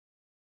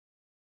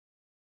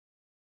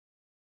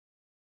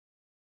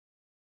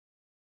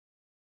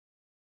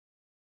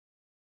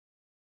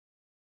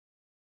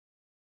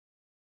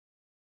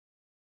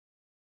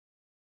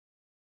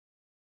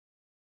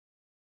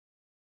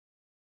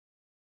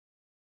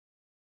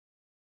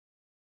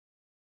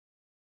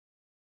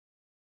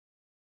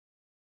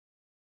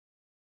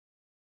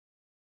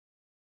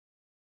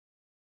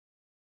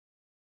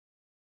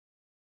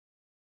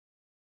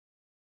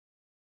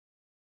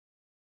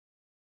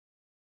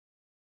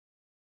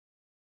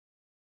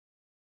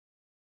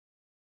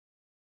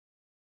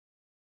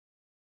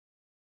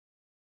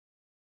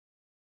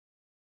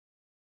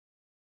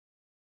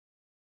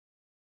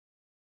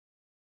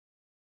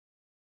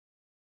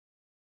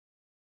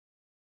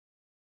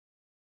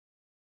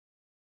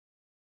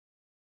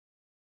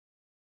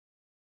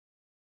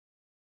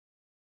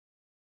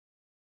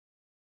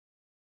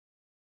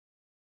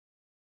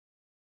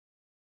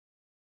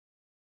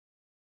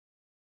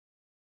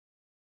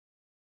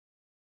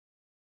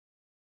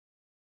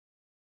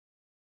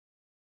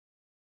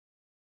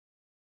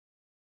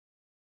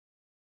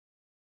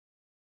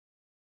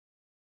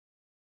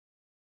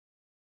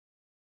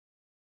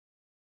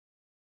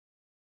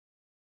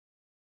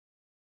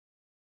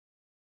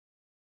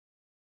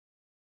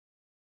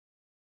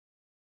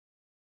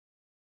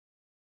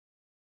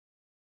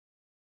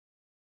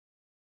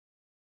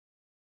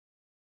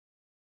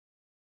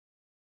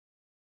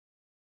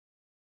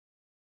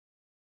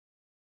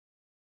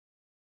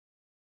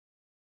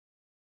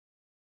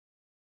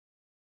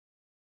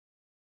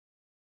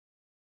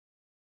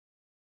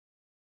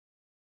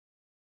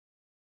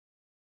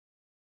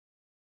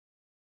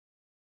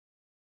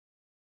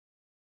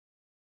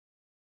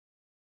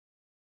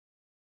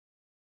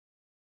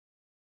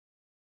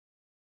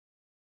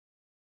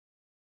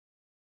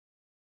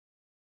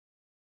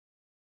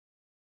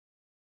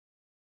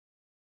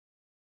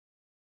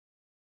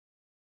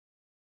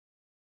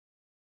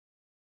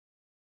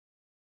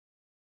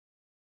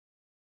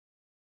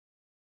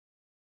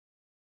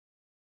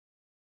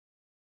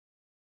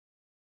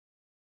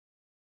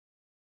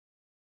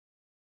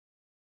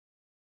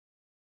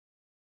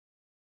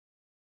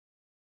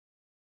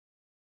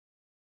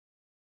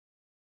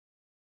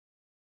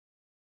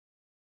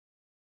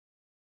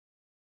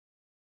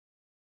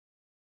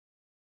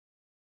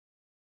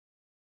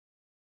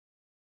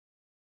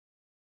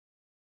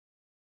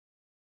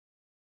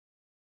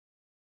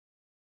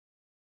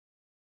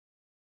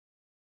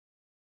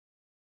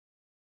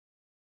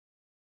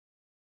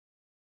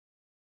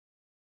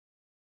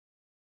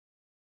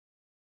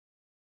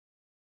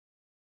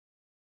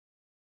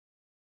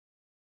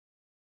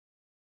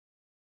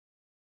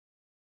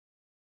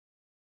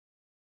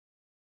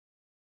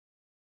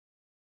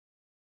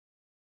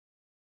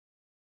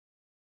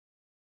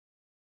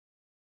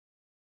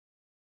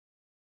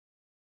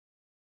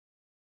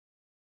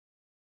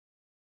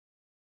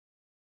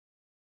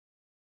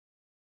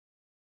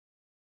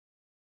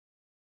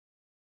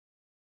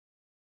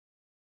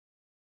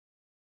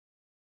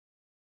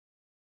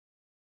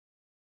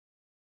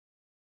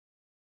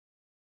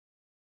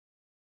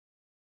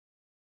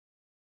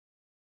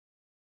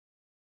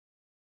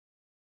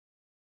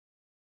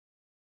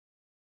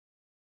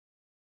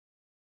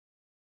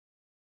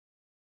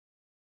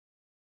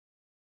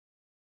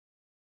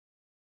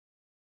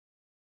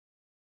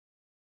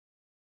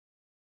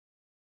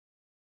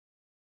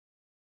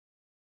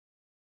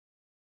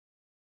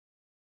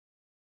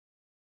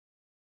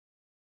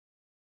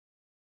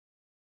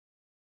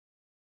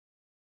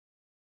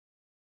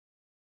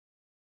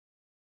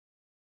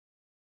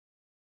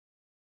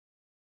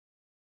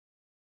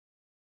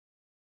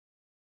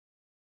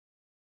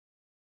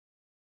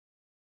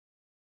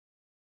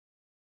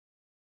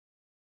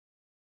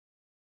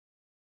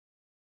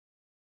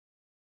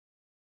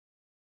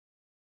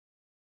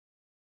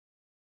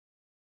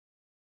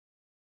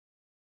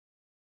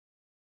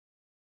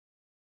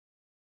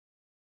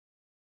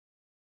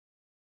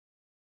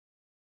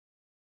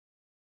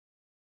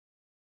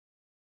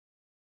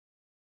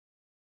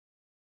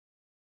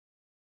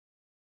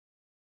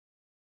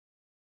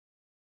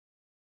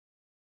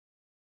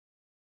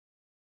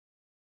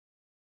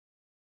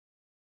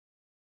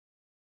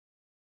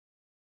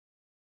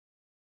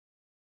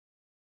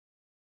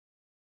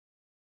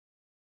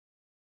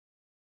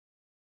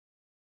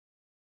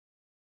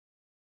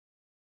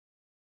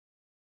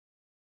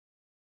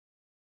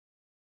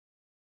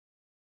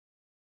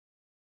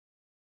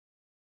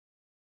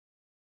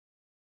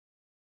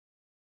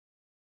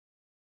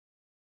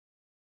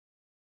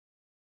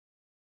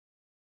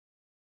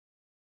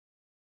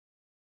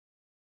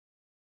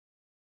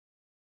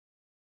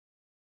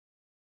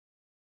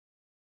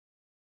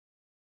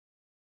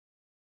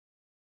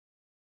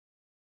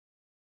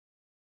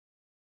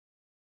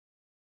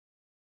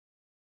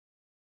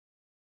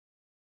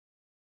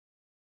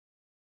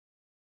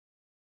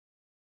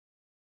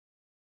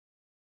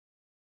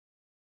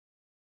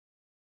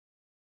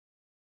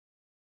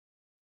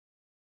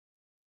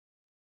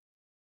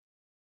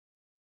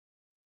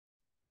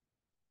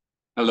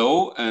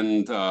Hello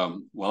and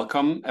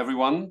welcome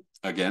everyone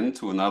again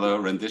to another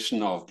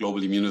rendition of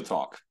Global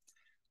IMMUNOTALK.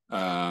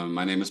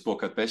 My name is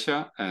Burkhard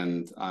Becher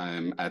and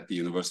I'm at the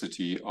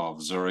University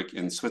of Zurich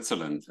in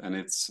Switzerland. And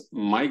it's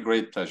my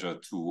great pleasure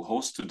to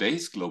host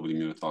today's Global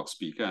IMMUNOTALK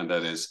speaker, and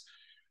that is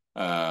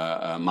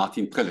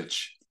Martin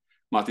Prlic.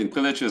 Martin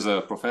Prlic is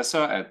a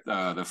professor at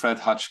the Fred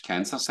Hutch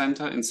Cancer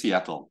Center in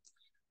Seattle.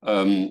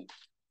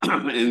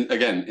 And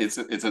again, it's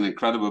an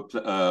incredible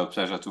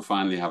pleasure to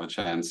finally have a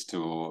chance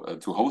to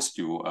host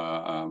you,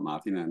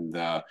 Martin.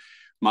 And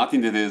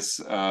Martin is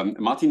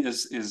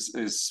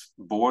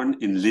born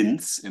in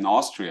Linz in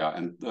Austria.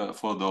 And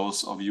for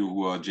those of you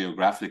who are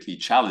geographically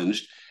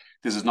challenged,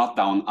 this is not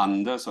down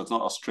under, so it's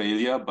not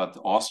Australia, but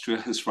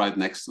Austria is right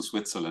next to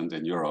Switzerland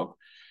in Europe,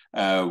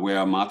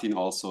 where Martin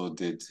also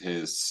did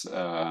his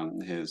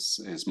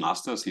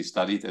master's. He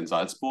studied in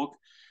Salzburg.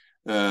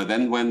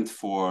 Then went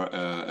for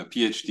a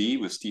PhD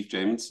with Steve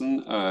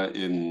Jamieson at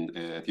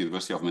the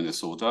University of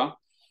Minnesota.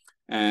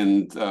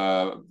 And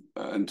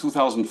in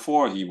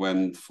 2004, he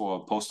went for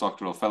a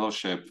postdoctoral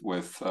fellowship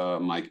with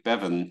Mike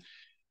Bevan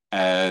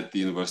at the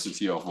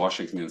University of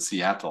Washington in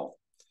Seattle.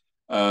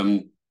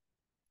 In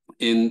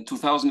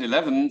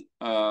 2011,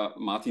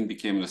 Martin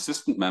became an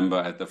assistant member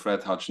at the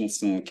Fred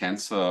Hutchinson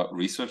Cancer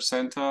Research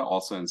Center,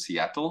 also in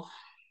Seattle.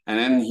 And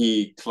then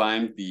he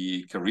climbed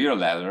the career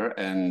ladder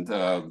and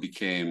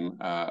became,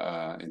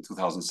 in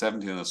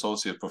 2017, an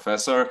associate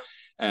professor.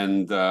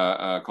 And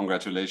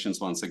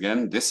congratulations once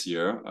again. This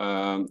year,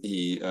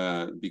 he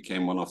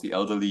became one of the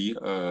elderly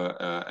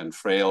and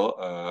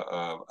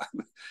frail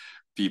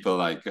people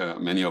like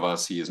many of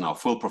us. He is now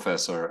full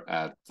professor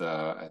at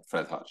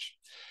Fred Hutch.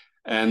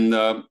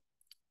 And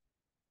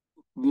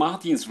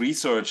Martin's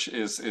research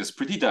is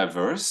pretty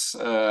diverse,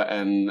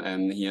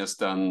 and he's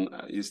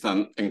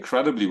done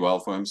incredibly well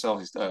for himself.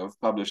 He's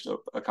published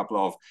a couple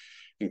of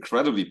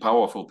incredibly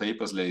powerful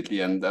papers lately,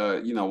 and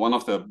one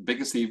of the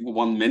biggest, he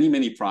won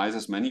many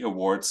prizes, many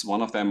awards.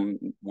 One of them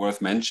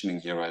worth mentioning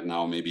here right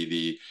now, maybe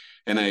the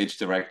NIH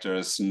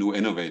Director's New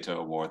Innovator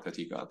Award that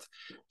he got.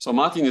 So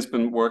Martin has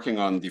been working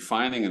on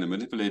defining and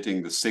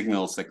manipulating the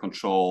signals that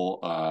control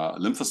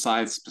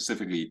lymphocytes,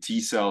 specifically T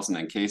cells and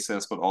NK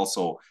cells, but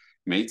also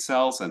mate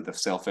cells and the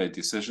cell fate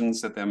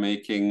decisions that they're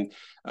making,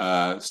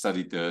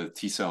 studied the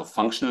T cell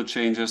functional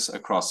changes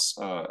across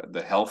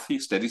the healthy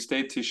steady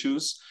state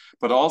tissues,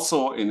 but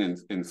also in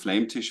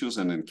inflamed tissues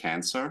and in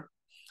cancer.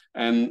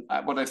 And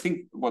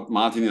what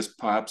Martin is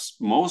perhaps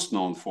most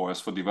known for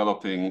is for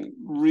developing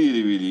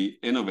really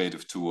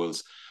innovative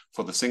tools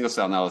for the single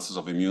cell analysis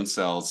of immune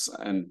cells,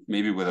 and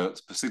maybe with a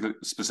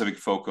specific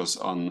focus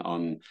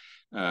on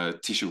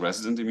tissue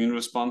resident immune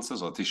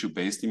responses or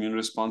tissue-based immune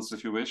responses,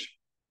 if you wish.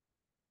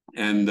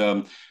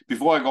 And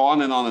before I go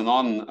on and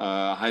on,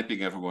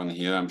 hyping everyone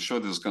here, I'm sure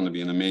this is going to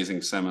be an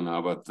amazing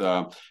seminar. But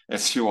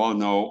as you all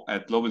know,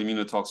 at Global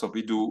IMMUNOTALK, what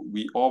we do,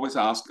 we always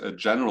ask a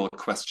general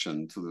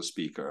question to the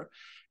speaker.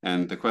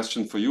 And the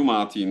question for you,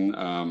 Martin,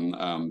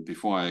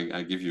 before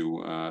I give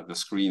you the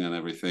screen and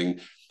everything.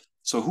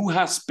 So who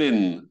has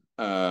been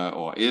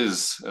or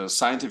is a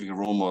scientific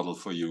role model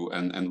for you,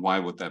 and why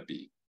would that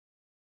be?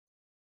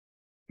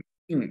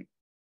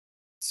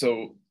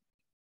 So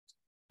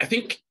I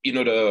think,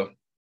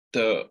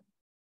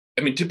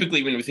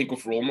 typically when we think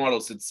of role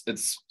models,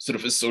 it's sort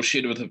of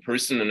associated with a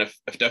person, and I've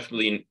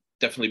definitely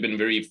been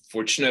very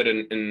fortunate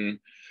in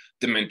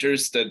the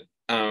mentors that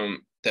I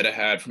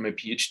had from my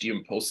PhD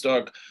and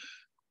postdoc.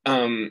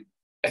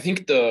 I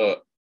think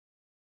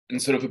in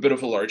sort of a bit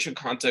of a larger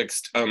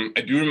context,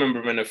 I do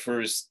remember when I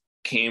first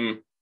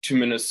came to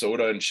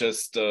Minnesota, and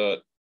just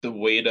the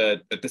way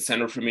that at the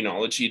Center for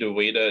Immunology, the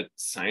way that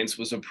science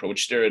was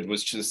approached there, it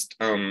was just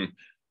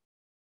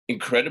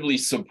incredibly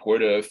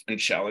supportive and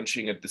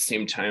challenging at the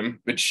same time,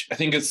 which I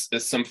think is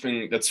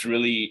something that's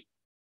really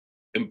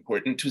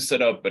important to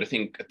set up, but I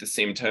think at the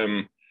same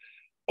time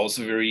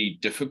also very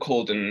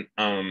difficult. And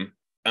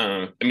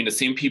the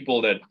same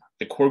people, that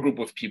the core group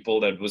of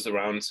people that was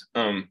around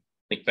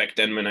like back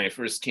then when I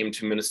first came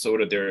to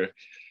Minnesota, they're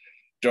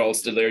all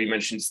still there. You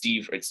mentioned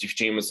Steve, right? Steve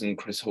Jamieson,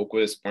 Chris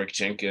Hoquist, Mark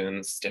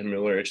Jenkins, Dan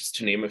Miller, just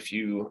to name a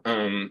few.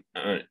 And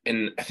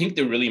I think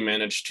they really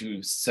managed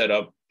to set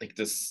up like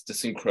this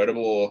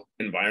incredible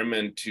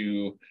environment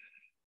to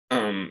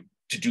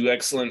do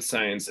excellent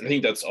science. And I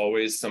think that's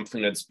always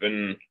something that's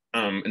been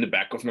in the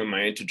back of my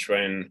mind, to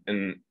try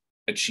and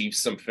achieve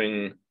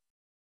something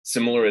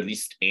similar, at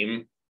least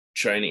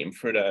try and aim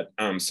for that.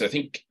 So I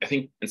think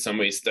in some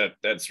ways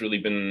that's really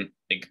been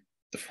like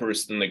the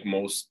first and like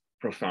most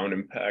profound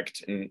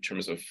impact in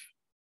terms of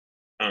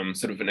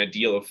sort of an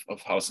ideal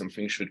of how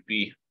something should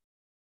be.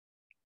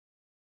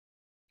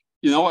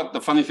 You know what,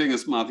 the funny thing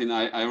is, Martin,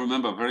 I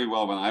remember very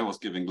well when I was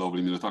giving Global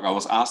IMMUNOTALK, I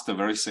was asked the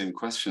very same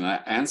question. I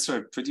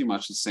answered pretty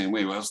much the same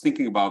way. I was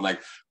thinking about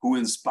like who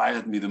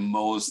inspired me the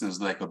most.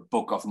 There's like a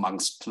book of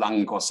Max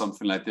Planck or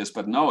something like this,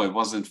 but no, it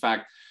was in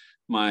fact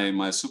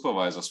my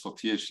supervisors for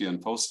PhD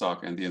and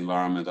postdoc and the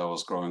environment I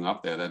was growing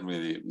up there that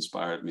really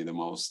inspired me the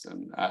most.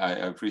 And I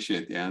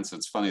appreciate the answer.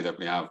 It's funny that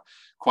we have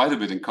quite a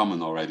bit in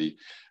common already.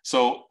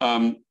 So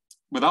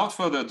without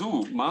further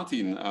ado,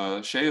 Martin,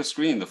 share your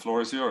screen. The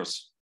floor is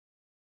yours.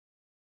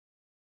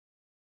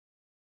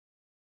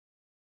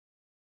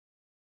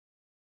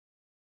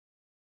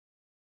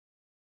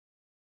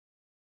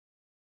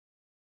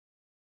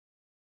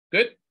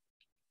 Good.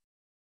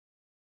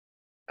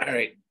 All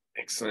right,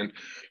 excellent.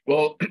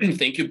 Well,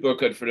 thank you,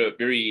 Burkhard, for the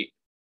very,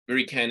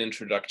 very kind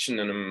introduction,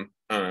 and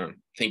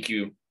thank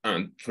you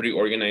for the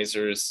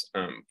organizers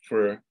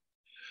for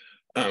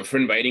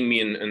inviting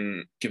me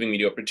and giving me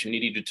the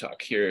opportunity to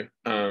talk here.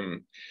 I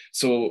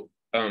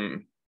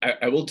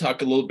will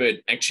talk a little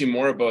bit, actually,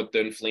 more about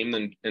the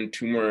inflamed and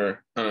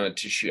tumor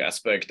tissue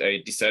aspect.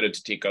 I decided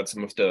to take out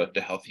some of the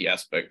healthy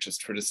aspect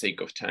just for the sake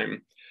of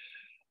time.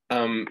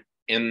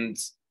 And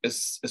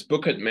as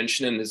Burkhard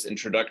mentioned in his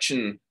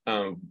introduction,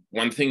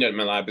 one thing that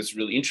my lab is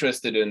really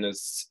interested in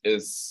is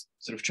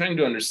sort of trying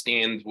to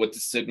understand what the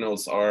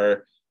signals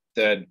are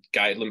that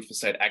guide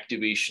lymphocyte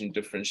activation,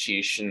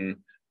 differentiation,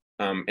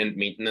 and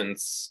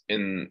maintenance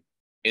in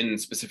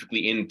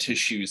specifically in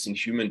tissues, in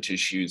human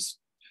tissues.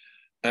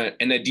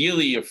 And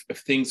ideally, if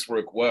things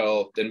work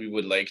well, then we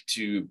would like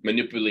to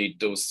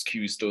manipulate those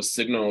cues, those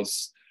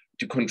signals,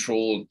 to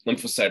control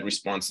lymphocyte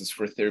responses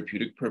for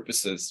therapeutic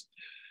purposes.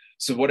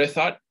 So what I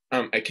thought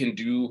I can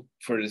do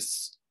for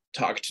this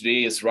talk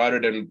today is,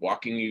 rather than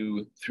walking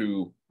you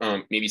through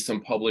maybe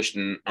some published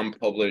and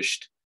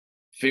unpublished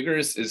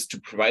figures, is to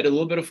provide a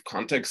little bit of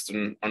context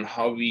on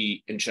how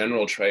we in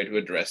general try to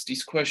address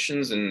these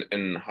questions,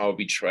 and how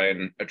we try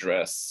and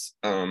address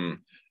and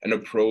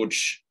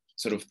approach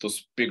sort of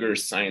those bigger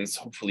science,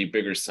 hopefully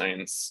bigger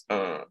science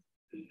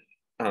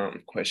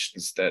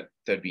questions that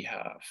we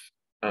have.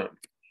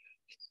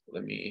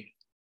 Let me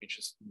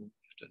just move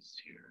this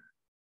here.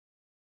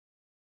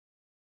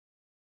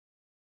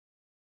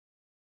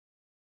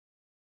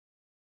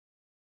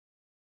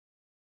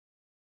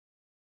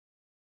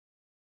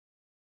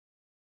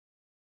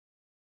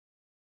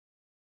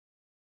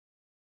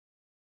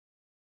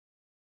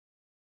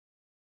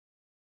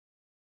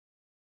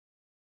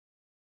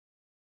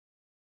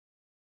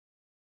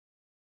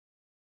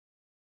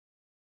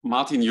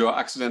 Martin, you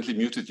accidentally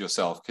muted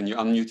yourself. Can you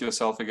unmute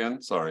yourself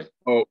again? Sorry.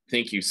 Oh,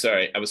 thank you.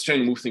 Sorry, I was trying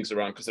to move things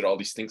around because all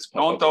these things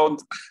pop up.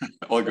 Don't.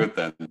 All good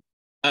then.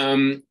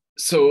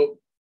 So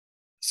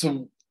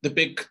the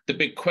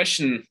big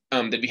question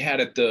that we had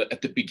at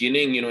the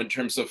beginning, in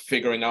terms of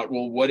figuring out,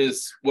 well,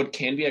 what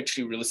can we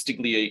actually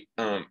realistically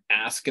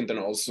ask, and then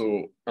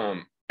also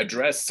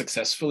address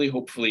successfully,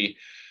 hopefully.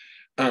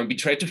 We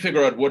tried to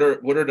figure out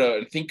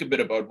think a bit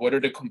about what are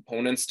the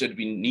components that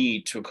we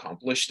need to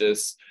accomplish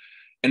this.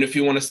 And if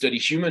you want to study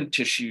human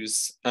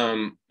tissues,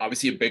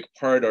 obviously a big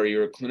part are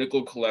your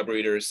clinical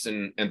collaborators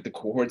and the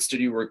cohorts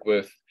that you work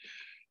with.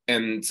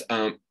 And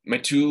my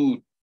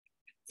two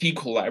key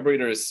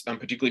collaborators,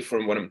 particularly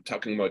from what I'm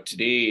talking about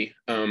today,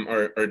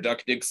 are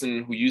Doug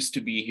Dixon, who used to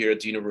be here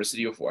at the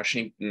University of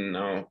Washington,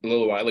 now a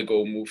little while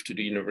ago moved to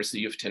the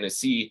University of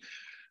Tennessee.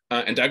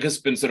 And Doug has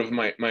been sort of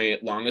my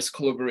longest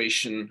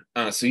collaboration.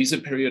 So he's a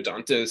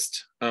periodontist,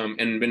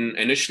 and when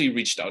I initially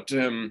reached out to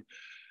him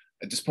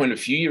at this point a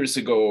few years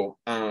ago,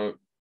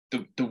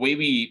 the way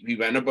we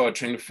went about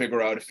trying to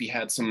figure out if he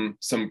had some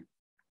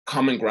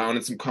common ground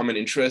and some common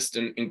interest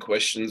in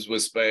questions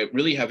was by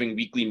really having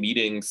weekly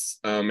meetings.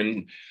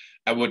 And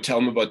I would tell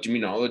him about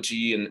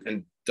immunology,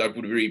 and Doug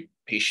would very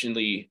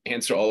patiently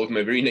answer all of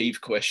my very naive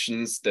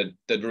questions that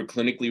were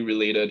clinically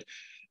related.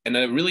 And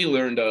I really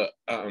learned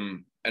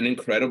an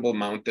incredible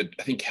amount that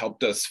I think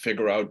helped us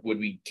figure out what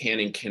we can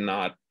and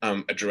cannot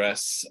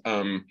address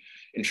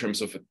in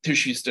terms of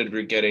tissues that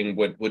we're getting,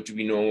 what do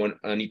we know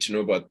and need to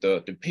know about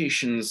the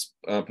patients,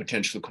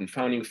 potential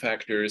confounding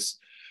factors.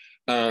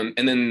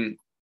 And then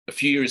a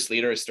few years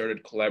later, I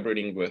started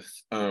collaborating with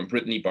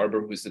Brittany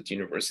Barber, who's at the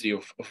University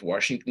of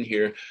Washington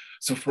here.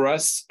 So for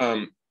us,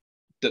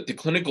 the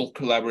clinical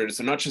collaborators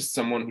are not just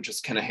someone who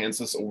just kind of hands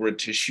us over a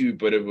tissue,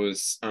 but it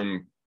was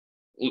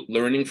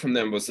learning from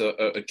them was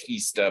a key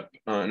step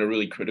and a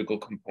really critical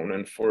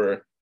component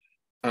for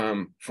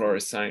our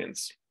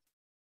science.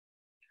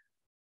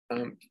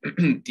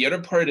 The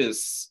other part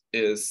is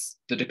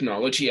the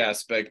technology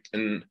aspect,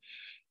 and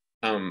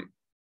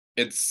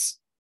it's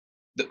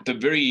the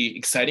very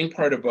exciting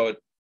part about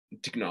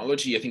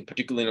technology, I think,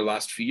 particularly in the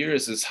last few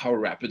years, is how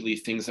rapidly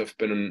things have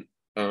been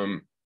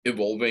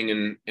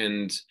evolving,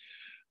 and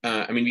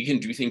I mean, we can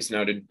do things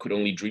now that could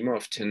only dream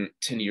of 10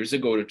 years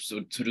ago. So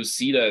to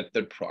see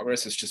that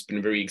progress has just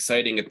been very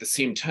exciting. At the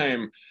same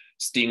time,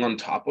 staying on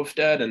top of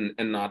that and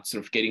not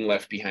sort of getting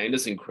left behind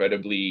is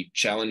incredibly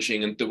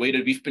challenging. And the way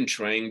that we've been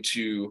trying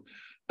to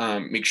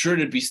make sure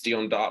that we stay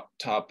on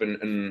top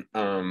and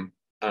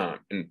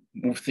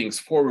move things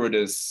forward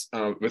is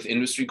with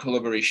industry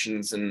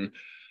collaborations. And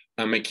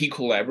my key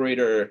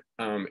collaborator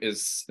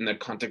is, in that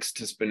context,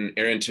 has been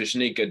Aaron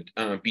Tishnik at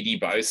BD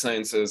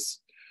Biosciences,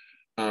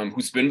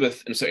 who's been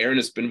with, and so Aaron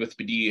has been with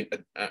BD,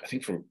 I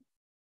think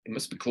it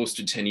must be close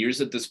to 10 years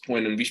at this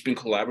point, and we've been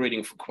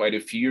collaborating for quite a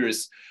few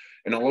years.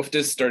 And all of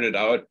this started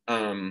out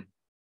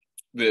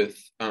with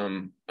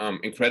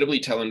incredibly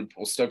talented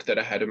postdoc that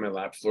I had in my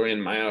lab,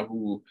 Florian Meyer,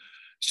 who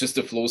just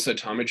a flow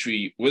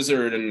cytometry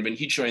wizard. And when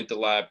he joined the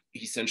lab,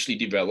 he essentially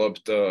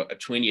developed a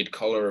 28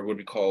 color, what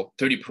we call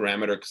 30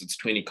 parameter, because it's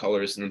 20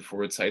 colors and then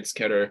forward side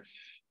scatter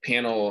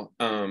panel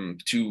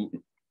to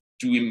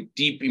do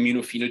deep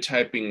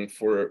immunophenotyping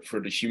for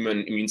the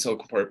human immune cell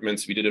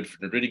compartments. We did it for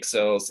dendritic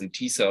cells and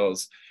T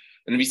cells.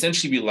 And we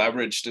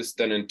leveraged this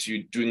then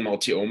into doing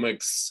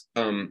multi-omics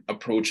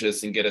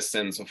approaches and get a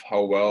sense of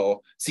how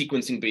well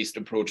sequencing-based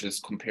approaches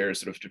compare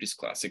sort of to these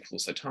classic flow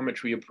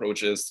cytometry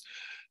approaches.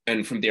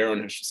 And from there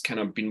on, has just kind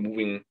of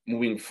been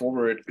moving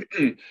forward.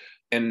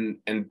 and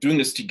doing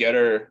this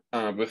together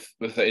with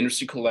the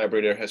industry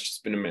collaborator has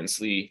just been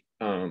immensely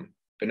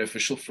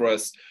beneficial for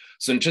us.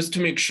 So just to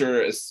make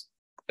sure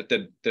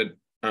that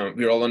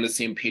we're all on the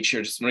same page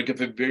here, just want to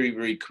give a very,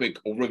 very quick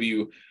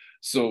overview.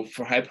 So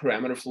for high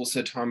parameter flow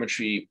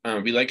cytometry,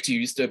 we like to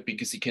use that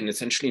because you can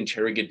essentially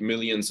interrogate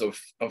millions of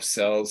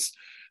cells.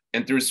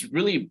 And there's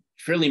really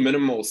fairly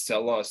minimal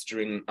cell loss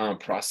during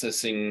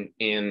processing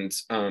and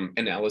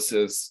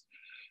analysis.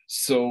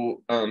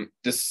 So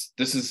this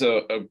is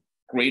a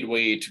great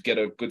way to get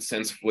a good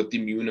sense of what the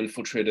immune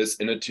infiltrate is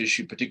in a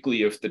tissue,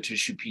 particularly if the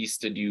tissue piece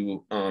that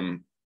you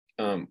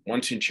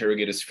want to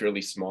interrogate is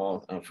fairly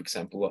small, for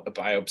example, a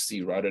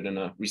biopsy rather than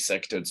a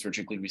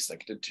surgically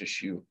resected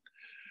tissue.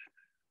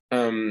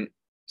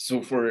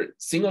 So for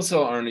single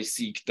cell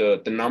RNA-seq,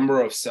 the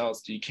number of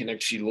cells that you can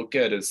actually look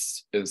at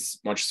is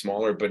much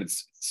smaller, but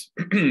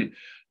it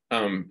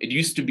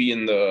used to be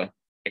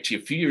actually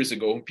a few years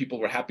ago, people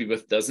were happy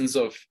with dozens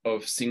of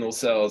single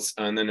cells,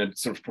 and then it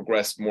sort of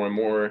progressed more and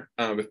more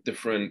with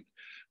different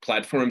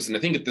platforms. And I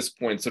think at this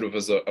point, sort of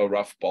as a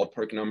rough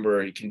ballpark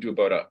number, you can do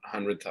about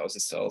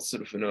 100,000 cells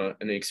sort of in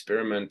an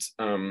experiment,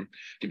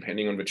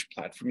 depending on which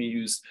platform you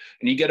use.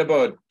 And you get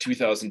about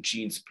 2,000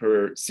 genes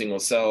per single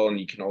cell, and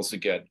you can also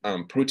get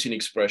protein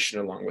expression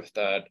along with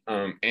that,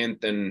 and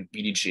then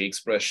VDJ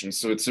expression.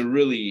 So it's a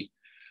really,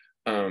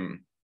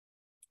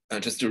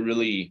 just a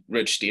really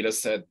rich data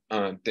set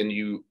than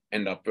you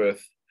end up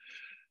with.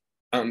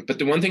 But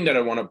the one thing that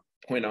I want to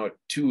point out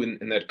too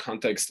in that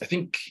context, I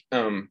think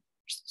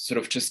sort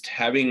of just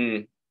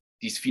having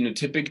these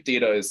phenotypic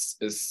data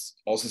is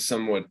also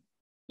somewhat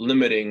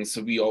limiting.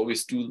 So we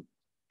always do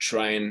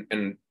try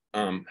and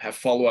have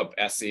follow-up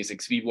assays,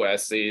 ex vivo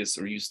assays,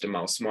 or use the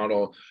mouse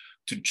model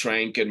to try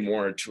and get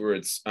more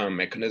towards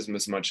mechanism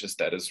as much as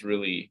that is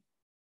really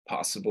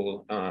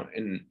possible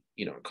in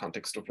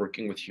context of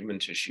working with human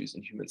tissues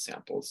and human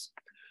samples.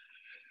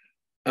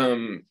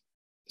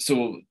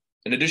 So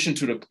in addition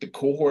to the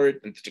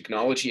cohort and the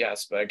technology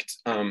aspect,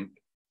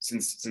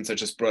 since I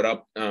just brought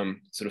up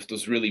sort of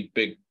those really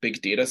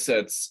big data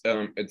sets,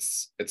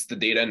 it's the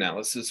data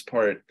analysis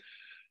part.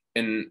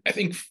 And I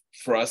think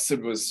for us,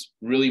 it was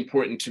really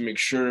important to make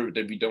sure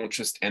that we don't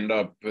just end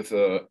up with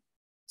a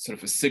sort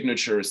of a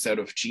signature set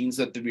of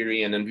genes at the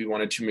very end. And we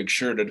wanted to make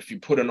sure that if we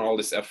put in all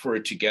this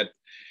effort to get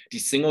the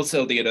single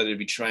cell data, that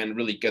we try and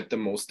really get the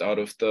most out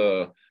of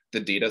the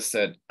data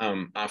set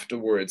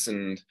afterwards.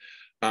 And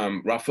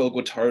Rafael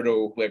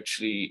Gotardo, who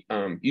actually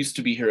used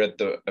to be here at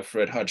the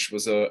Fred Hutch,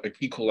 was a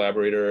key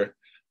collaborator,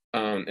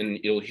 and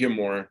you'll hear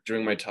more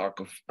during my talk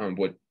of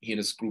what he and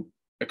his group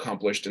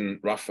accomplished. And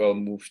Rafael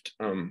moved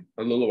a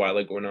little while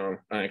ago now,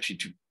 actually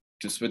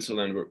to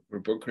Switzerland, where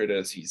Burkhard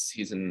is.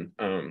 He's in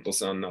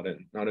Lausanne,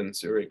 not in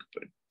Zurich,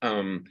 but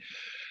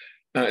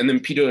and then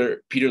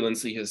Peter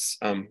Lindsley who's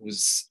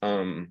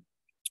the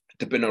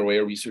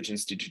Benaroya Research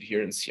Institute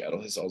here in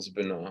Seattle, has also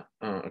been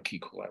a key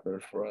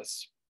collaborator for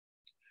us.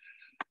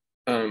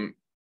 And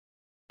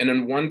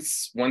then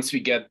once we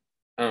get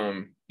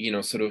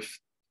sort of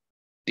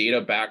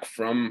data back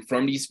from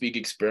these big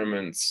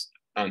experiments,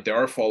 there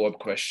are follow-up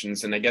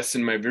questions. And I guess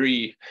in my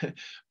very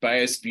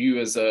biased view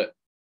as a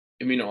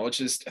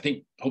immunologist, I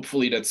think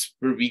hopefully that's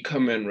where we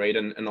come in, right?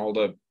 And all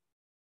the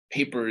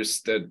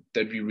papers that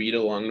we read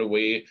along the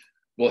way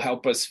will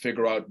help us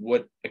figure out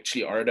what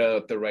actually are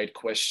the right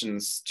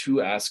questions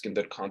to ask in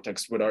that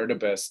context. What are the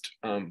best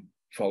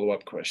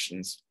follow-up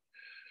questions?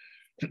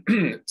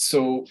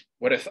 So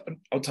what I thought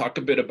I'll talk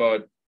a bit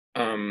about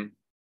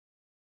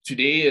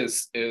today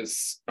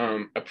is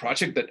a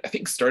project that I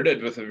think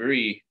started with a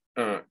very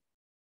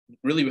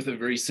with a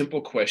very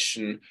simple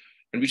question.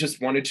 And we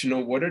just wanted to know,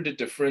 what are the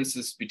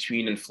differences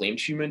between inflamed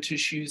human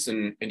tissues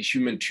and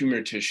human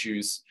tumor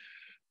tissues?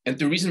 And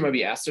the reason why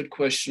we asked that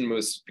question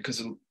was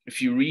because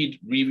if you read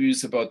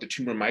reviews about the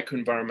tumor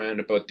microenvironment,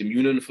 about the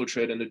immune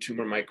infiltrate in the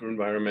tumor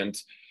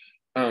microenvironment,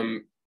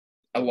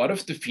 a lot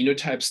of the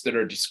phenotypes that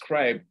are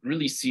described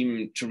really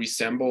seem to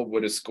resemble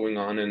what is going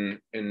on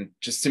in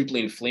just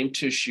simply inflamed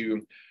tissue.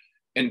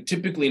 And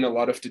typically in a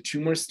lot of the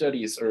tumor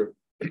studies, or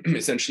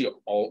essentially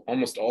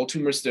almost all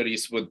tumor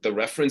studies, with the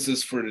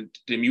references for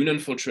the immune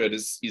infiltrate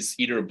is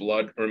either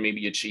blood or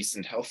maybe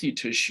adjacent healthy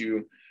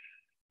tissue.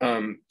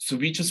 So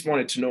we just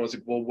wanted to know,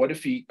 well, what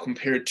if we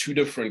compare two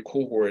different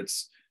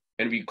cohorts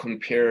and we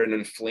compare an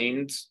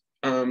inflamed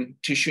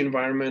tissue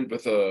environment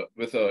with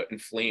a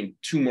inflamed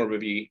tumor where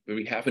we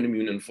have an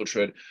immune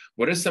infiltrate?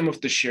 What are some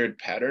of the shared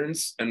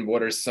patterns and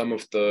what are some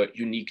of the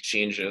unique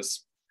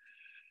changes?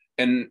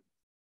 And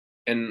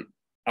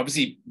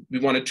obviously we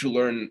wanted to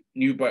learn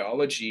new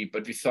biology,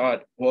 but we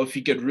thought, well, if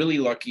we get really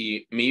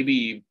lucky,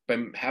 maybe by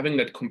having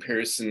that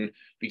comparison,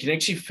 we can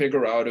actually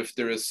figure out if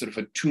there is sort of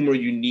a tumor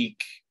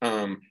unique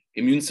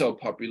immune cell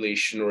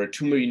population or a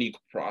tumor unique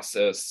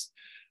process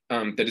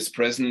that is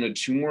present in a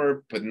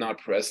tumor, but not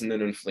present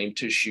in inflamed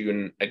tissue.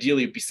 And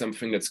ideally it'd be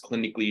something that's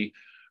clinically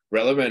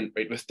relevant,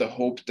 right? With the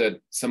hope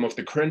that some of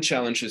the current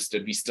challenges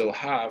that we still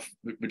have,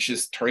 which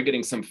is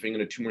targeting something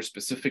in a tumor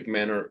specific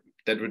manner,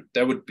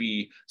 that would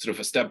be sort of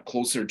a step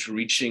closer to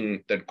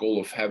reaching that goal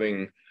of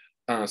having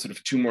sort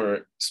of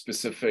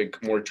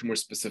more tumor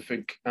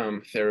specific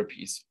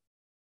therapies.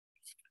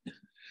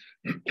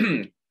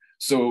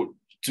 So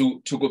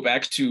to go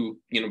back to,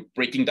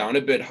 breaking down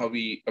a bit how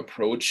we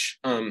approach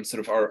sort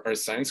of our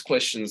science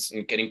questions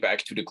and getting back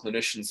to the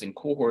clinicians and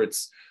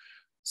cohorts.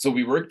 So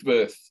we worked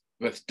with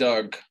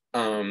Doug,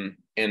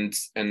 and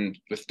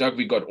with Doug,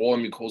 we got all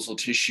mucosal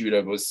tissue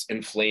that was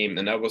inflamed,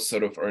 and that was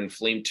sort of our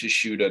inflamed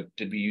tissue that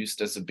we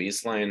used as a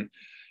baseline.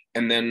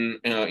 And then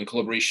in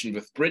collaboration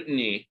with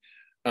Brittany,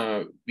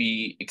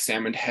 we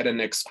examined head and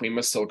neck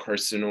squamous cell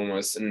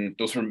carcinomas, and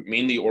those were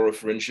mainly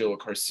oropharyngeal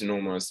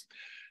carcinomas.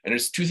 And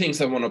there's two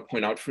things I want to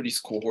point out for these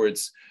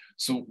cohorts.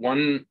 So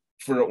one,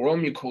 for the oral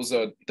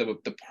mucosa,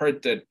 the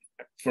part that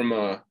from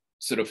a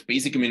sort of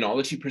basic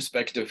immunology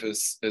perspective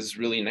is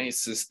really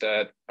nice is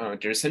that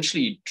they're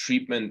essentially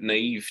treatment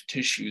naive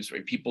tissues,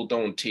 right? People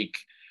don't take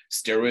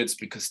steroids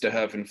because they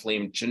have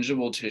inflamed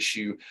gingival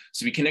tissue.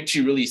 So we can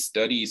actually really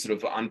study sort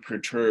of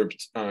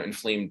unperturbed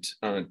inflamed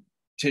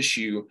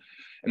tissue.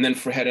 And then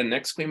for head and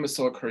neck squamous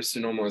cell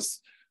carcinomas,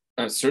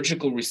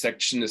 surgical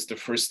resection is the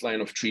first line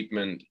of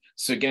treatment.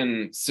 So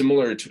again,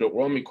 similar to the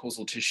oral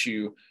mucosal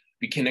tissue,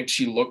 we can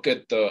actually look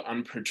at the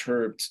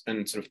unperturbed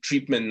and sort of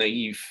treatment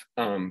naive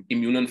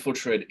immune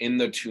infiltrate in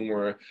the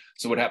tumor.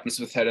 So what happens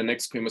with head and neck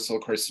squamous cell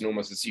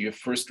carcinomas is you have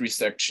first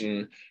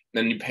resection,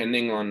 then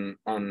depending on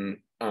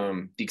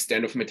the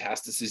extent of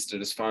metastasis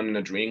that is found in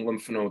a draining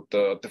lymph node,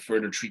 the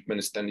further treatment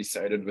is then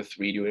decided with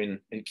radio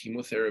and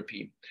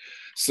chemotherapy.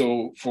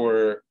 So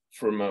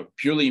from a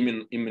purely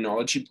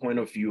immunology point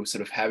of view,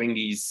 sort of having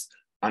these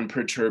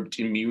unperturbed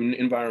immune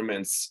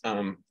environments,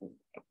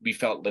 we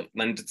felt that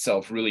lent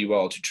itself really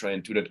well to try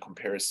and do that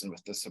comparison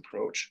with this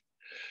approach.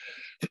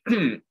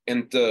 And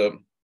the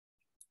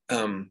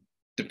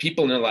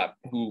people in the lab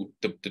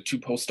the two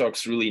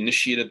postdocs really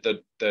initiated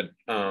that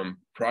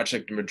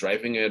project and were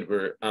driving it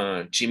were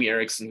Jamie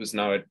Erickson, who's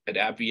now at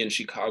AbbVie in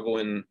Chicago,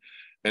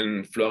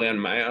 and Florian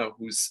Meyer,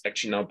 who's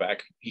actually now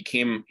back. He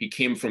came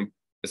from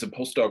as a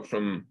postdoc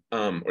from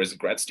or as a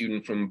grad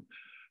student from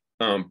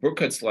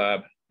Burkhart's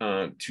lab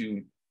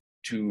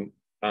to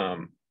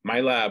my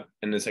lab,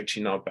 and is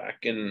actually now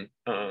back in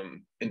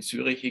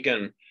Zurich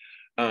again.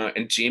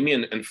 And Jamie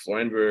and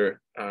Florian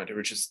they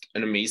were just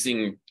an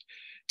amazing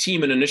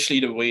team. And initially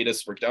the way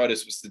this worked out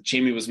was that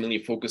Jamie was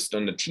mainly focused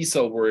on the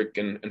T-cell work,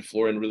 and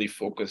Florian really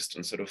focused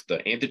on sort of the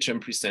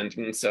antigen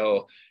presenting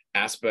cell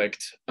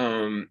aspect,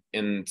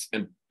 and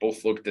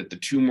both looked at the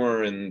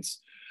tumor and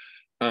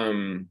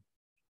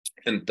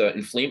the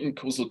inflamed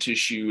mucosal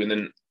tissue. And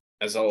then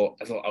as I'll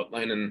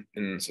outline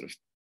in sort of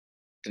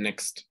the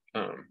next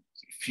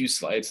few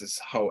slides, is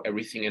how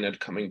everything ended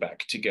coming back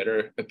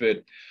together a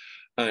bit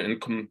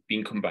and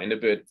being combined a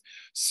bit.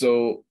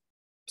 So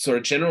our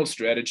general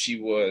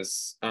strategy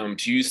was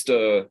to use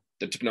the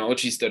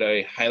technologies that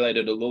I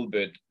highlighted a little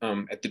bit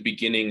at the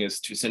beginning, is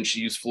to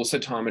essentially use flow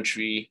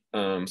cytometry,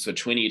 so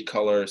 28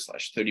 color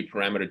 / 30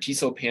 parameter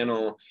T-cell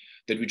panel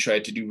that we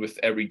tried to do with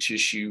every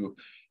tissue,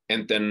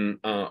 and then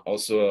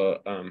also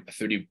a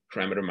 30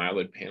 parameter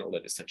myeloid panel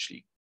that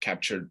essentially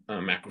captured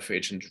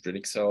macrophage and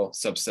dendritic cell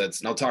subsets.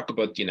 And I'll talk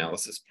about the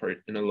analysis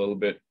part in a little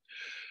bit.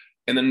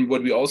 And then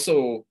what we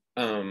also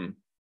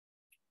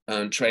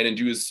tried and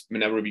do is,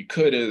 whenever we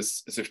could,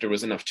 is if there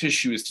was enough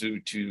tissue, is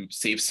to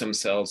save some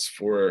cells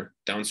for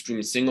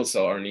downstream single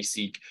cell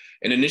RNA-seq.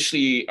 And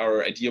initially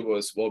our idea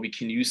was, well, we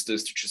can use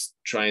this to just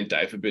try and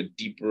dive a bit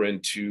deeper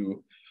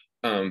into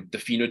the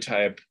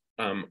phenotype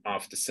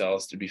of the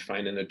cells to be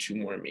found in a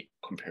tumor and make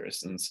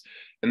comparisons.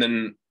 And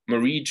then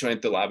Marie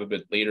joined the lab a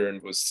bit later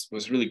and was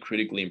really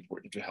critically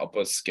important to help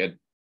us get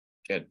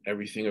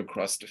everything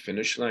across the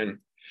finish line.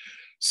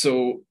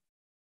 So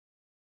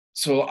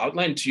I'll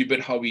outline to you a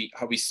bit how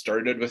we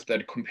started with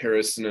that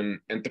comparison.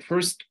 And the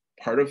first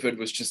part of it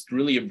was just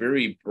really a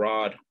very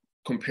broad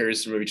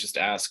comparison where we just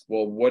asked,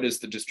 well, what is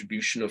the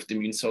distribution of the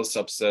immune cell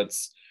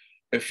subsets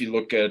if you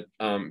look at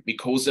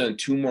mucosa and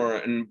tumor?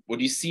 And what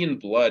you see in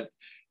blood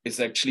is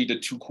actually the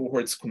two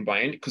cohorts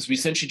combined, because we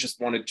essentially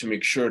just wanted to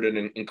make sure that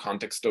in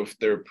context of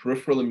their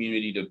peripheral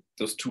immunity, that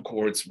those two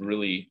cohorts were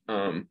really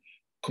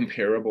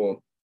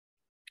comparable.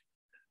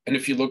 And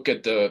if you look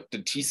at the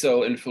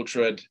T-cell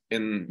infiltrate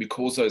in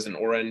mucosa is in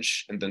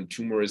orange, and then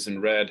tumor is in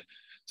red,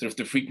 sort of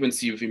the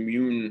frequency of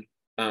immune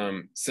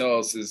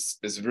cells is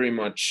very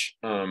much,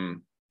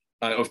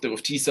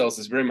 of T cells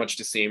is very much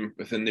the same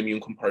within the immune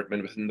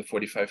compartment, within the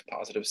 45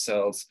 positive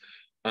cells.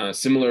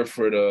 Similar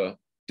for the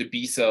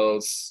B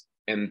cells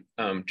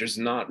and there's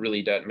not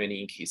really that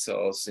many NK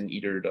cells in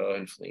either the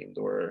inflamed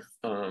or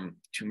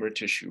tumor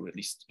tissue, at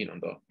least, you know,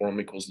 the oral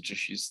mucosal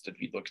tissues that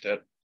we looked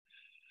at.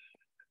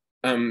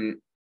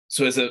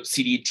 So as a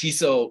CD8 T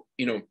cell,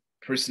 you know,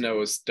 person, that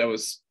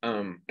was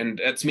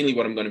and that's mainly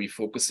what I'm going to be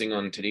focusing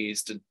on today,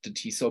 is the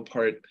T cell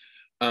part.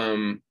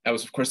 That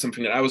was, of course,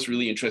 something that I was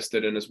really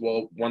interested in as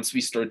well. Once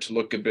we start to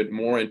look a bit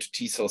more into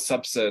T cell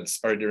subsets,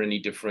 are there any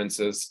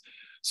differences?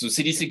 So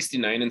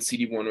CD69 and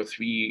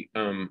CD103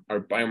 are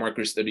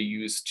biomarkers that are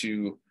used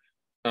to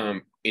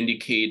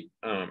indicate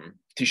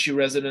tissue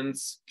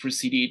residence for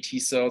CD8 T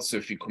cells. So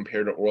if you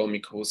compare the oral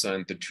mucosa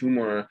and the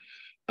tumor,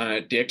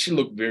 they actually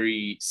look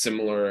very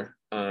similar.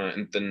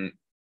 And then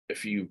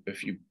if you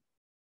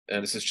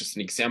this is just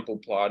an example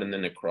plot, and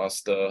then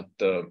across the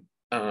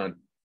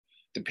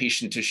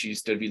patient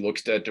tissues that we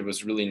looked at, there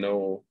was really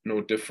no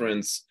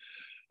difference.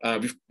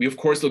 We of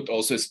course looked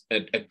also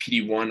at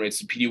PD-1, right?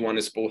 So PD-1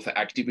 is both an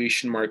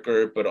activation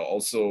marker, but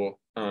also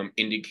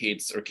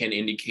indicates, or can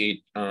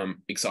indicate,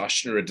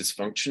 exhaustion or a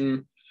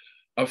dysfunction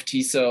of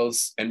T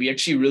cells. And we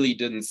actually really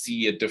didn't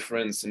see a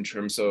difference in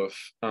terms of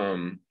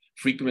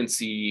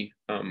frequency,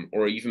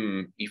 or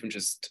even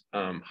just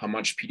how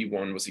much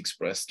PD-1 was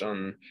expressed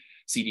on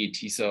CD8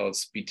 T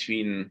cells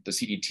between the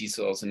CD8 T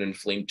cells and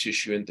inflamed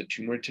tissue and the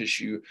tumor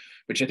tissue,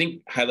 which I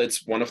think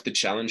highlights one of the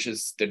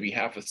challenges that we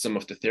have with some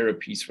of the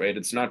therapies, right?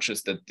 It's not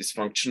just that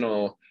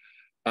dysfunctional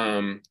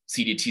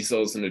CD8 T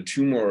cells in the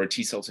tumor, or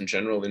T cells in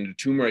general in the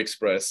tumor,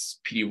 express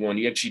PD-1.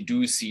 You actually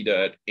do see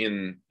that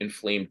in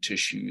inflamed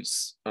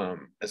tissues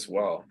as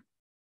well.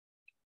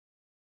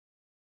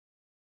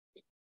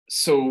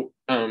 So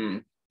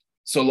a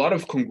lot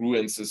of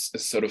congruence is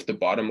sort of the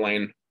bottom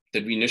line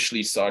that we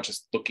initially saw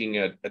just looking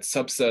at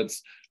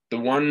subsets. The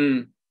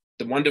one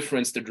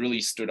difference that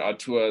really stood out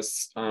to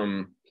us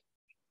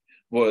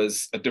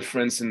was a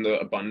difference in the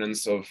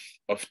abundance of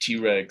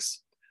Tregs.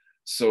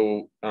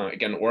 So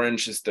again,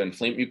 orange is the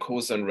inflamed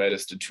mucosa and red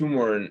is the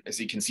tumor. And as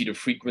you can see, the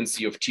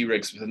frequency of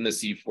Tregs within the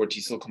CD4 T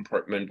cell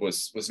compartment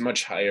was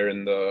much higher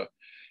in the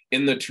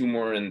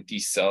tumor, and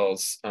these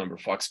cells were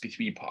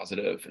FOXP3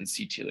 positive and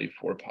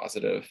CTLA4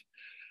 positive.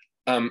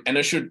 And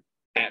I should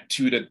add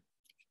too that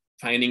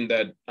finding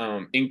that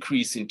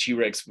increase in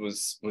Tregs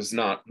was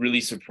not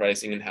really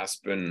surprising, and has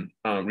been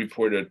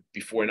reported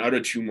before in other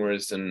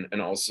tumors and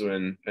also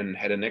in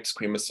head and neck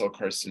squamous cell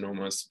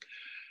carcinomas.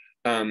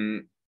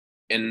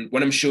 And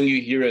what I'm showing you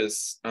here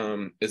is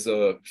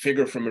a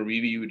figure from a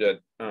review that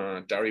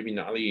Dari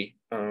Binali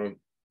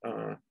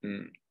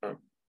and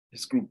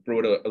his group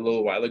wrote a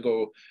little while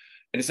ago,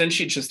 and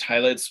essentially it just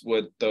highlights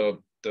what the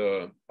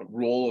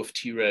role of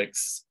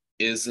Tregs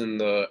is in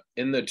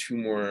the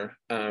tumor,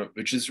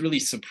 which is really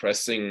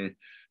suppressing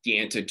the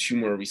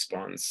anti-tumor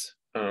response,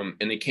 and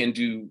it can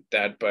do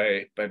that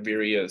by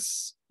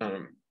various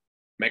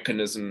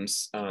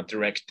mechanisms,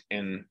 direct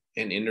and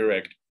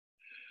indirect.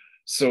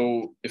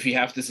 So if you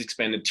have this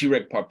expanded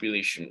Treg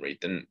population, right,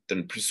 then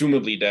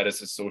presumably that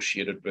is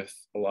associated with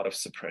a lot of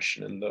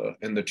suppression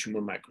in the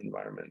tumor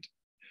microenvironment.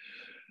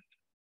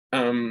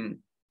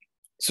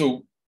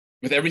 So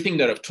with everything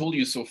that I've told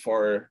you so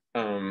far,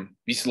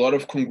 we see a lot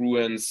of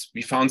congruence.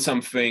 We found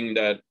something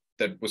that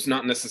was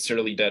not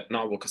necessarily that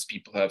novel, because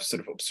people have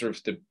sort of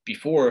observed it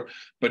before,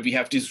 but we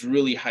have these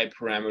really high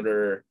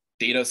parameter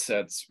data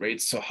sets, right?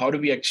 So how do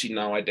we actually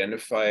now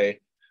identify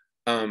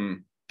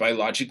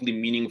biologically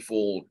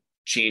meaningful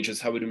changes?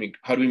 How do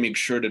we make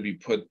sure that we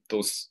put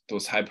those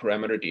high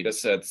parameter data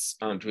sets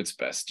to its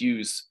best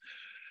use?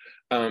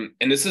 And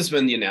this is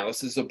when the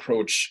analysis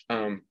approach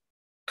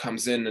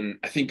comes in, and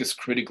I think is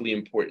critically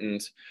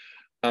important.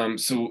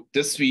 So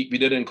this we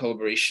did in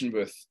collaboration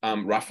with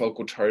Rafael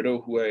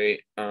Gotardo, who I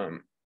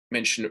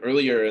mentioned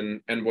earlier,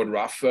 and what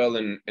Rafael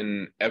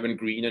and Evan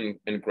Green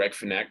and Greg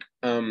Finneck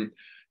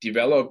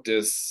developed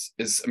is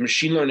a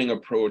machine learning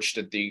approach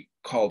that they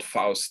called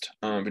FAUST,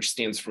 which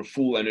stands for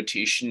Full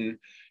Annotation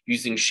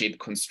Using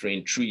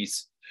Shape-Constrained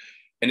Trees.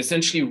 And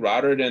essentially,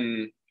 rather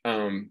than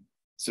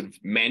sort of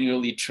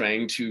manually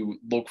trying to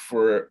look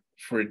for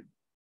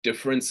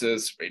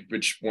differences, right,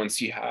 which once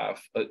you have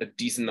a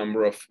decent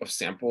number of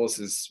samples,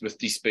 is with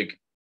these big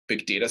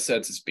data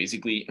sets, is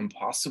basically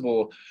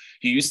impossible.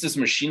 You use this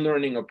machine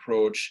learning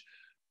approach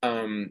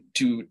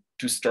to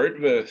start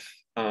with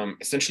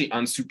essentially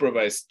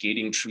unsupervised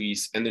gating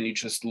trees, and then you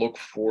just look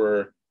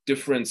for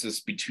differences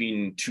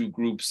between two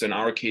groups. In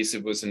our case,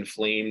 it was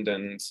inflamed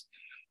and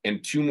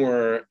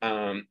tumor,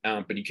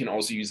 but you can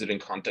also use it in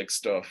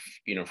context of,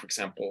 you know, for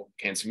example,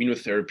 cancer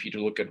immunotherapy,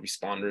 to look at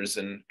responders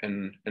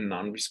and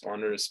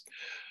non-responders.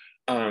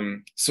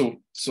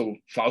 So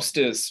FAUST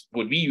is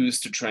what we use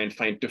to try and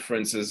find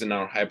differences in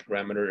our high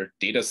parameter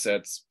data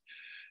sets.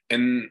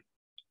 And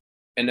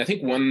I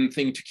think one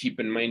thing to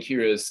keep in mind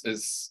here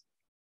is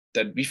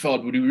that we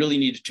felt what we really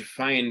needed to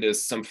find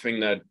is something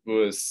that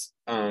was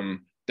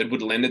that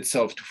would lend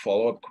itself to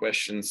follow-up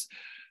questions.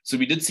 So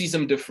we did see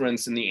some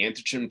difference in the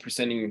antigen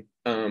presenting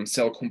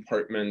cell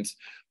compartment,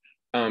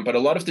 but a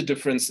lot of the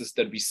differences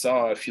that we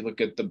saw, if you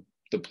look at the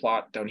the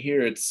plot down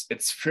here,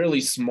 it's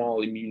fairly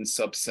small immune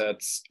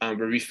subsets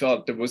where we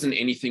felt there wasn't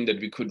anything that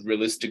we could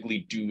realistically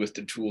do with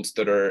the tools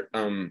that are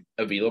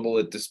available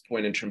at this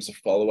point in terms of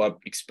follow-up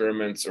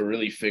experiments or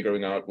really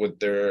figuring out what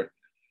their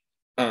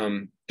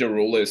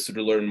role is to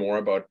learn more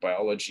about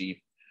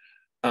biology.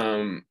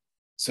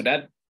 So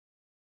that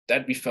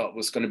we felt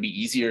was going to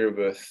be easier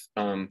with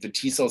the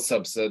T cell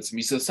subsets.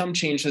 We saw some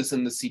changes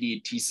in the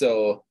CD8 T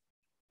cell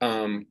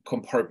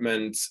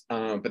compartment,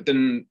 but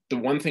then the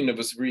one thing that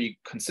was really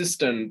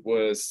consistent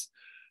was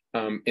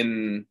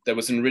that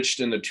was enriched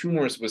in the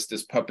tumors was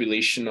this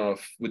population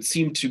of what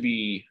seemed to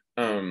be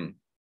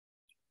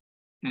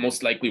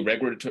most likely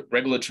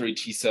regulatory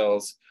T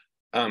cells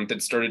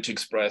that started to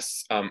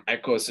express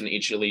ICOS and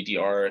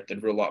HLA-DR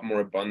that were a lot more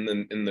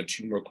abundant in the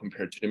tumor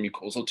compared to the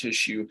mucosal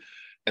tissue.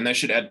 And I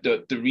should add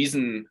the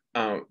reason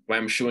why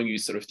I'm showing you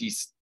sort of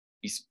these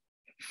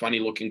funny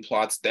looking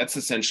plots, that's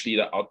essentially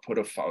the output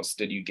of Faust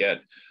that you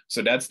get.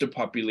 So that's the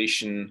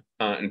population,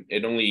 and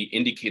it only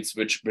indicates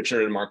which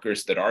are the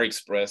markers that are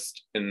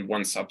expressed in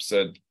one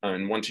subset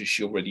in one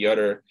tissue over the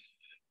other,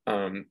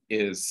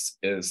 is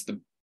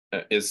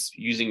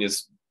using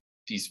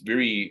these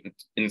very,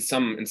 in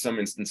some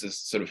instances,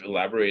 sort of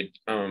elaborate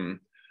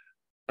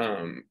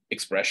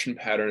expression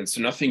patterns.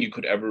 So nothing you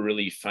could ever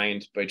really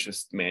find by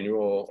just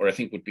manual, or I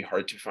think would be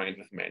hard to find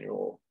with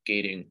manual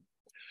gating.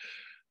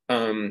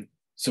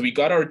 So we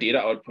got our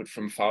data output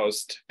from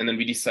Faust, and then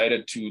we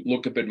decided to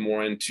look a bit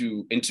more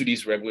into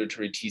these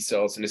regulatory T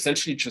cells and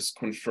essentially just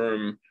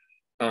confirm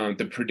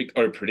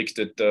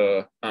predicted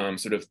the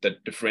sort of the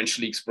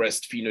differentially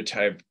expressed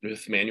phenotype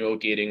with manual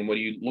gating. What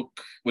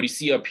you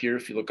see up here,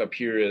 if you look up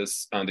here,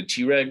 is the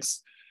Tregs,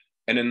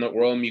 and in the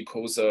oral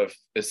mucosa,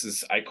 this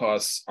is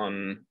ICOS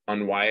on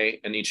Y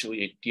and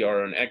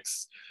HLA-DR on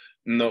X.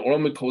 In the oral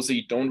mucosa,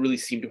 you don't really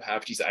seem to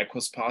have these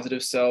ICOS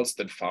positive cells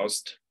that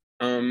Faust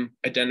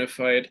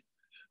identified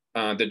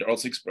that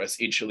also express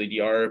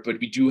HLA-DR, but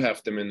we do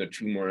have them in the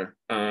tumor.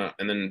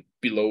 And then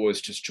below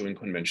is just showing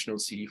conventional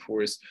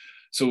CD4s.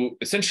 So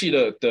essentially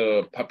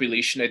the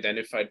population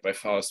identified by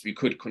Faust, we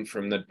could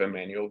confirm that by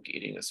manual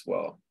gating as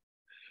well.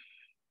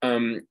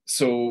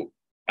 So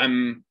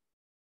I'm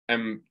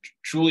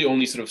truly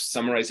only sort of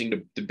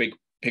summarizing the big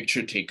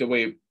picture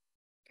takeaway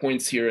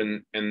points here,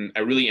 and I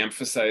really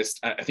emphasized,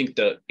 I think,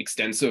 the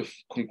extensive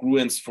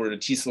congruence for the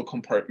T cell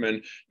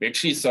compartment. We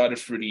actually saw it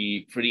for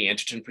the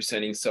antigen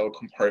presenting cell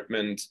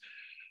compartment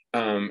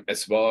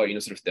as well,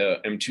 sort of the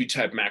M2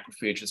 type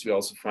macrophages we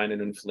also find in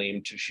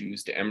inflamed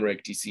tissues, the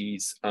MREC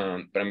disease,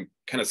 but I'm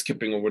kind of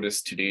skipping over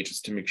this today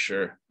just to make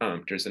sure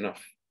there's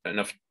enough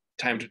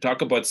time to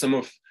talk about some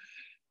of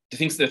the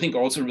things that I think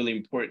are also really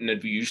important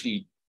that we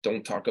usually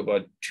don't talk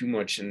about too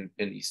much in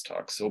these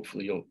talks. So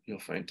hopefully you'll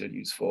find that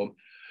useful.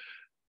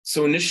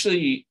 So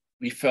initially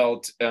we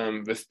felt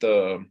with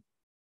our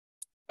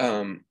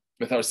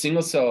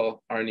single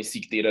cell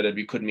RNA-seq data that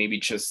we could maybe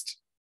just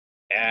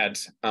add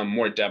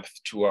more depth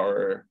to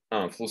our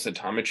flow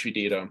cytometry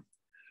data.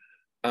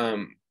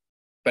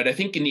 But I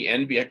think in the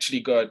end, we actually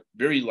got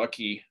very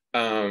lucky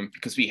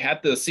because we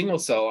had the single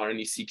cell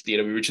RNA-seq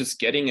data, we were just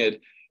getting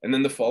it. And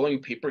then the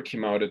following paper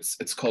came out,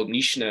 it's called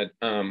NICHEnet,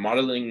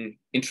 Modeling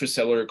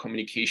Intracellular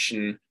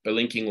Communication by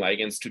Linking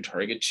Ligands to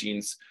Target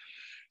Genes.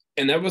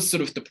 And that was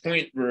sort of the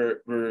point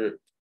where we're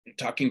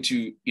talking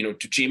to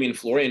Jamie and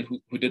Florian,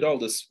 who did all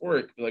this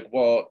work. Like,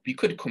 well, we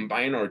could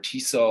combine our T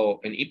cell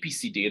and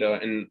APC data,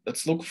 and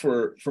let's look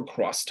for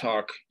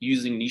crosstalk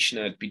using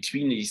NICHEnet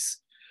between these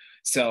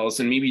cells.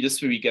 And maybe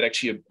this way we get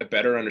actually a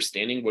better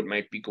understanding what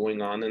might be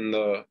going on in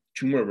the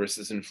tumor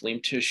versus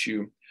inflamed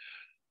tissue.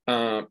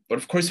 But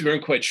of course, we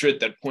weren't quite sure at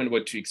that point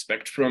what to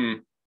expect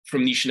from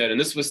NICHEnet. And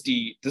this was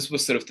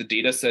sort of the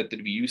data set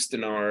that we used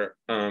in our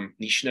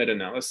NICHEnet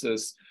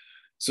analysis.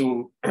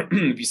 So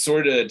we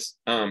sorted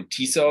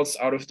T cells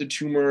out of the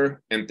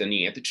tumor and then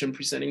the antigen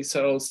presenting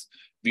cells.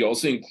 We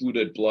also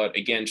included blood,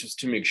 again, just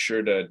to make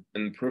sure that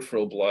in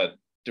peripheral blood,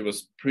 there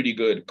was pretty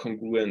good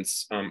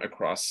congruence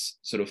across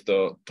sort of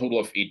the total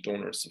of 8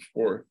 donors, so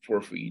four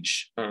for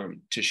each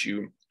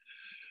tissue.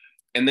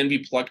 And then we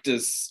plugged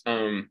this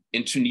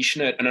into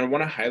NICHEnet. And I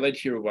want to highlight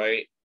here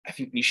why I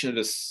think NICHEnet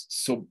is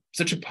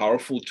such a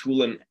powerful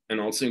tool and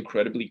also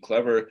incredibly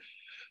clever.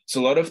 So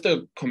a lot of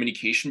the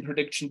communication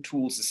prediction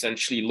tools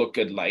essentially look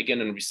at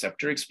ligand and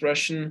receptor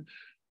expression.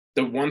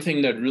 The one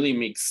thing that really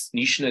makes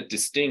NICHEnet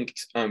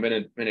distinct when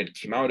it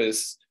came out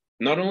is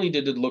not only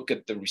did it look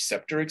at the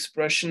receptor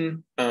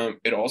expression,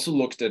 it also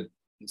looked at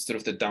sort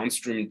of the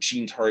downstream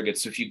gene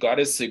targets. So if you got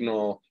a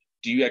signal,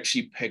 do you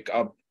actually pick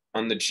up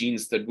on the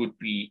genes that would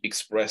be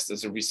expressed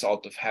as a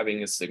result of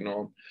having a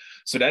signal?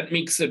 So that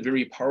makes it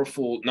very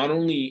powerful, not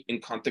only in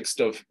context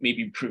of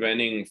maybe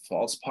preventing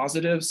false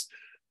positives,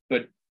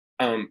 but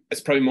as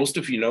probably most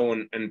of you know,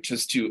 and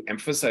just to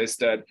emphasize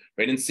that,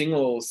 right, in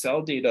single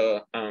cell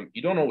data,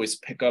 you don't always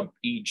pick up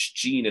each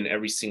gene in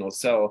every single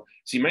cell.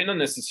 So you might not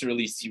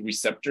necessarily see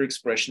receptor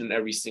expression in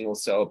every single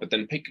cell, but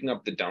then picking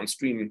up the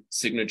downstream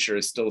signature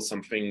is still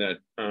something that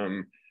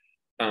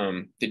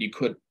that you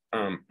could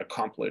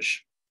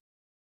accomplish.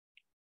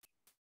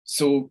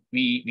 So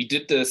we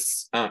did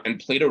this and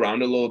played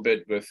around a little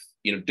bit with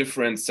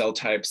different cell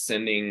types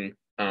sending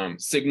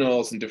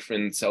signals and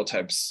different cell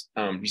types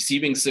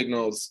receiving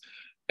signals.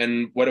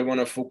 And what I want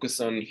to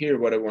focus on here,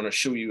 what I want to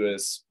show you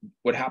is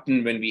what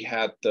happened when we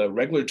had the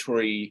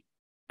regulatory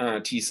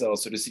T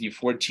cells, so the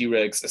CD4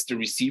 Tregs as the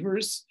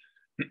receivers,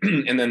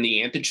 and then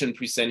the antigen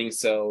presenting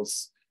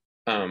cells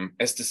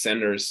as the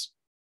senders.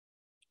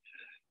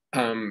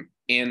 And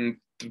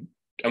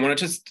I want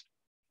to just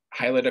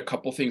highlight a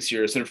couple things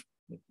here. Sort of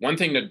one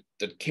thing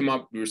that came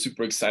up, we were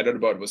super excited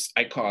about was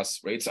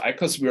ICOS, right? So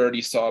ICOS we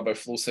already saw by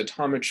flow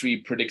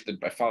cytometry, predicted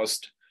by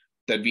Faust,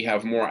 that we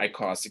have more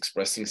ICOS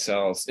expressing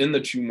cells in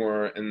the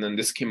tumor. And then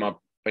this came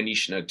up by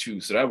NicheNet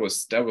too. So that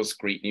was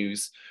great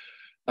news.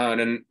 And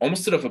then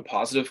almost sort of a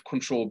positive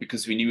control,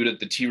 because we knew that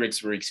the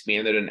Tregs were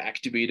expanded and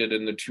activated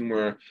in the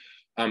tumor.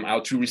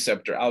 IL-2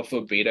 receptor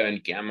alpha, beta,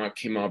 and gamma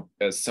came up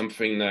as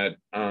something that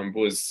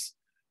was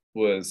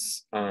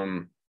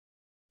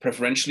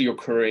preferentially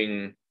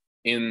occurring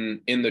in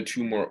the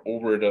tumor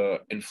over the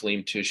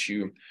inflamed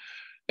tissue.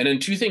 And then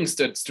two things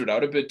that stood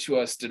out a bit to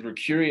us that were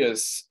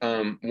curious,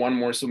 one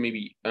more so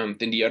maybe than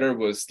the other,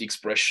 was the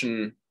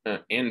expression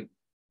and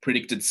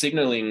predicted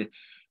signaling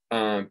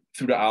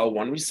through the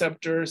IL-1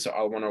 receptor, so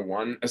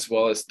IL-101, as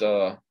well as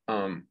the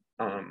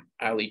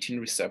IL-18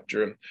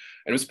 receptor. And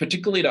it was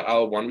particularly the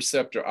IL-1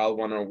 receptor,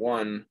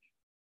 IL-101,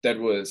 that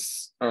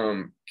was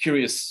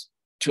curious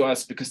to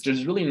us, because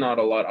there's really not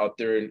a lot out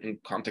there in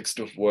context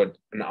of what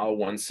an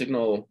IL-1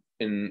 signal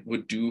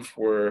would do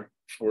for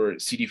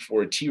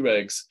CD4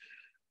 Tregs.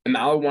 And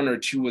IL-1 or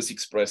 2 was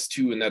expressed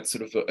too, and that's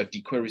sort of a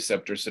decoy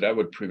receptor, so that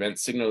would prevent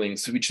signaling.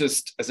 So we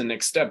just, as a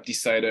next step,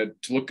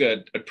 decided to look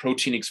at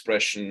protein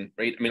expression,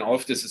 right? I mean, all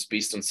of this is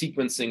based on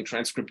sequencing,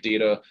 transcript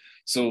data.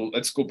 So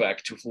let's go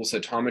back to flow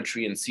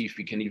cytometry and see if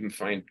we can even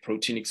find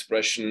protein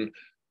expression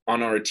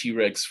on our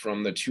Tregs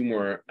from the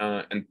tumor.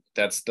 And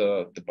that's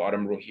the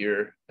bottom row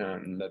here,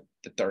 the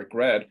dark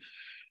red.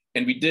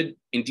 And we did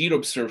indeed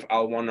observe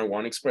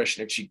IL-101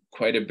 expression actually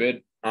quite a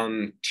bit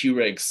on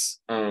Tregs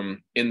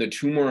in the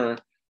tumor,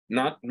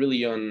 not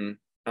really on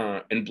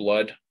in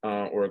blood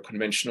or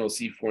conventional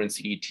CD4 and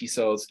CD8 T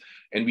cells.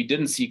 And we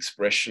didn't see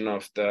expression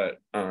of the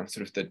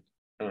sort of the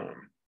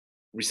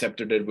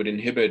receptor that would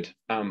inhibit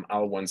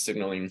IL-1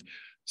 signaling.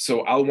 So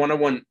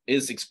IL-101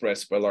 is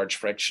expressed by a large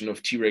fraction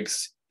of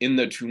Tregs in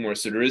the tumor.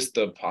 So there is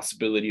the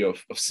possibility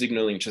of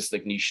signaling, just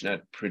like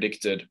NicheNet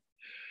predicted.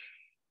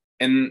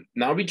 And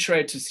now we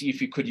tried to see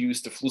if we could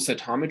use the flow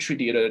cytometry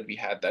data that we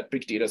had, that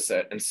big data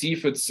set, and see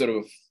if it sort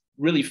of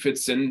really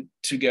fits in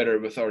together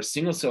with our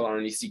single cell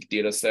RNA-seq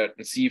data set,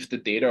 and see if the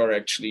data are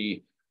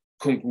actually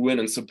congruent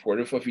and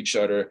supportive of each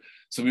other.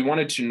 So we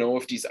wanted to know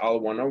if these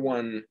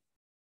IL-101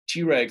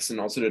 Tregs and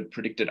also the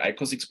predicted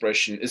ICOS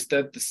expression, is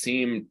that the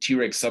same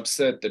Treg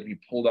subset that we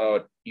pulled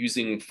out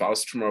using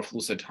Faust from our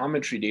flow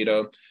cytometry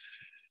data?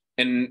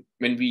 And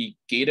when we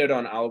gated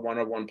on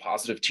IL-101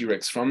 positive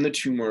Tregs from the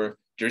tumor,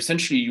 they're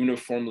essentially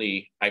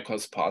uniformly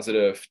ICOS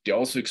positive. They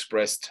also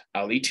expressed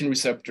IL-18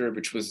 receptor,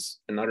 which was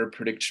another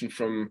prediction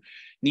from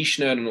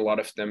NicheNet, and a lot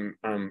of them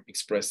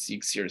expressed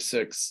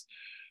CXCR6.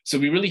 So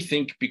we really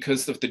think,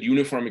 because of the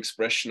uniform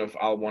expression of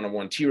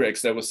IL-101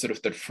 Tregs, that was sort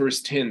of the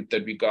first hint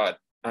that we got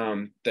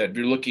that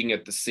we're looking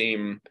at the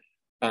same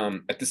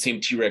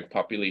Treg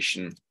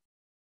population.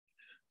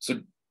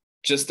 So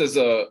just as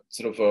a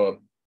sort of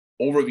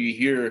a overview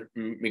here,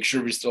 make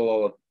sure we're still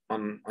all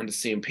on the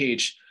same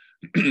page.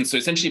 So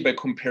essentially, by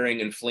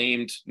comparing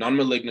inflamed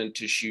non-malignant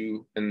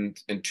tissue and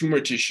tumor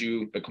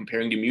tissue, by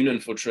comparing the immune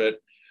infiltrate,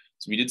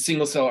 so we did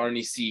single cell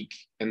RNA-seq,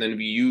 and then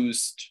we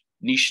used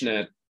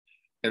NicheNet,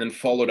 and then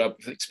followed up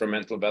with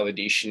experimental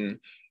validation.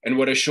 And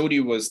what I showed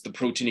you was the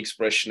protein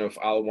expression of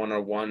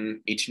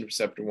IL-101, 18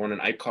 receptor 1,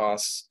 and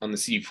ICOS on the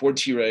CD4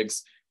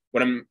 Tregs.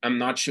 What I'm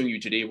not showing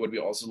you today, what we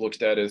also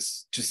looked at,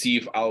 is to see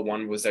if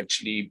IL-1 was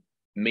actually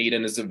made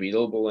and is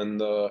available in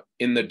the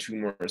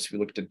tumor. So we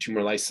looked at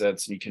tumor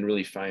lysets, and you can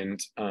really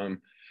find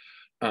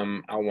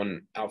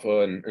IL-1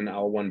 alpha and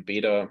IL-1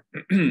 beta.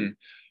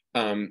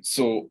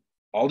 So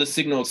all the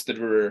signals that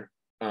were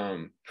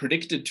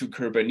predicted to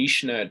occur by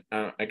NicheNet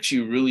are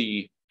actually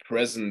really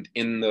present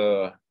in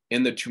the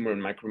tumor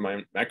and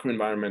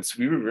microenvironments.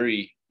 We were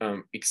very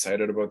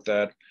excited about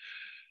that.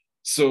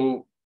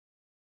 So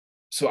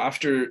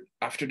after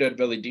that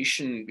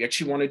validation, we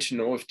actually wanted to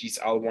know if these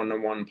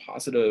IL-101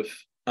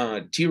 positive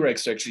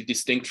Tregs are actually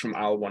distinct from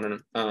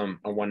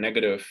IL-1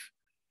 negative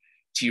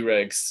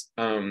Tregs.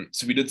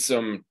 So we did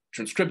some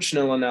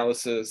transcriptional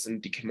analysis,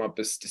 and they came up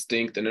as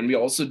distinct. And then we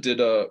also did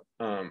a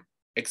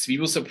ex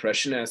vivo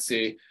suppression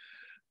assay,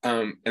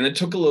 and it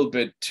took a little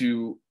bit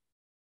to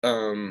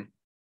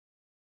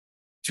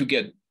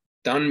get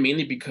done,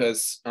 mainly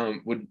because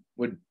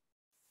what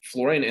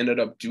Florian ended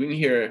up doing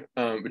here,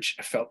 which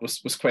I felt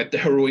was quite the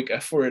heroic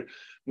effort,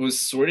 was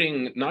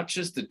sorting not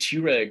just the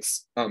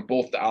Tregs,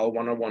 both the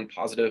IL-101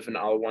 positive and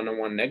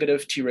IL-101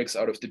 negative Tregs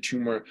out of the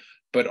tumor,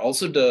 but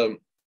also the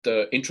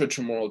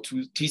intratumoral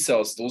T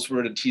cells. Those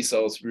were the T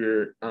cells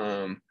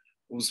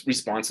those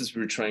responses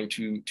we were trying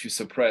to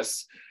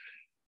suppress.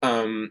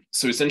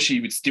 So essentially,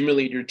 you would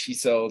stimulate your T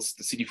cells,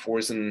 the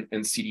CD4s and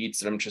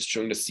CD8s, and I'm just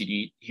showing the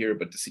CD8 here,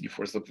 but the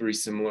CD4s look very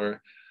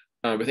similar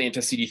with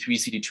anti-CD3,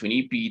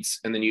 CD28 beats,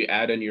 and then you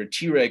add in your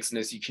Tregs, and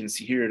as you can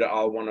see here, the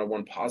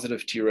IL-101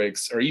 positive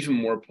Tregs are even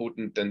more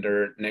potent than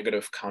their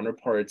negative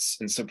counterparts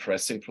in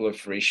suppressing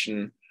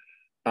proliferation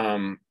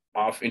of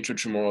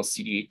intratumoral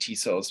CD8 T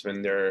cells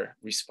when they're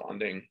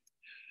responding.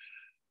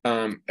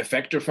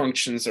 Effector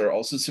functions are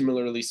also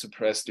similarly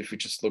suppressed if we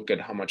just look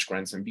at how much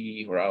granzyme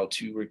B or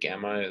IL-2 or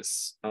gamma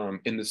is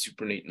in the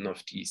supernatant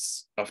of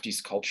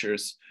these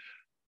cultures.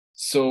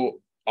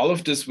 So all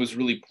of this was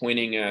really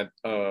pointing at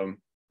the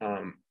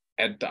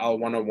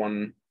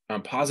IL-101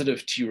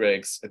 positive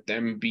Tregs, at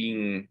them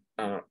being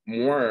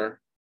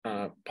more,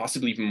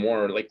 possibly even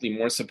more, likely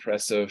more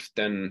suppressive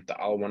than the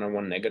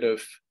IL-101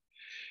 negative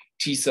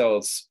T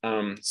cells.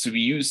 So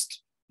we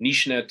used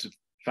NicheNet to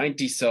find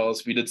these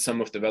cells. We did some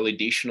of the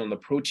validation on the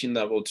protein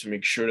level to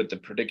make sure that the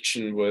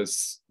prediction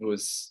was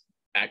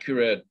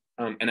accurate.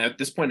 And at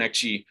this point,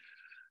 actually,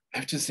 I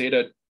have to say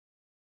that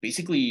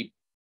basically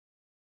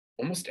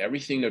almost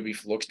everything that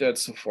we've looked at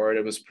so far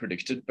that was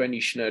predicted by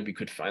NicheNet, we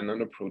could find on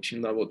the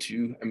protein level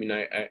too. I mean,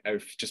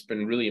 I've just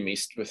been really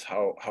amazed with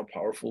how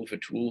powerful of a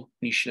tool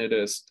NicheNet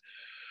is.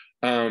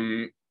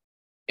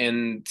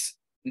 And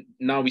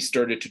now we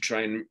started to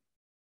try and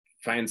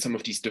find some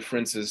of these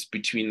differences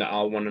between the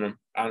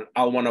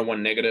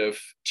IL-101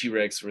 negative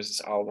Tregs versus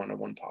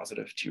IL-101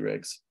 positive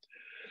Tregs.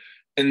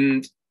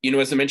 And, you know,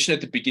 as I mentioned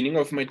at the beginning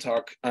of my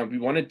talk, we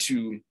wanted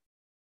to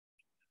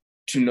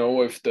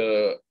know if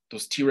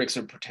those Tregs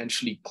are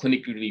potentially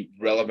clinically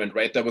relevant,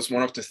 right? That was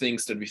one of the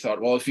things that we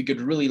thought, well, if we get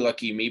really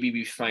lucky, maybe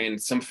we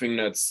find something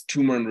that's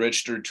tumor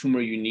enriched or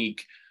tumor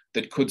unique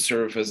that could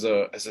serve as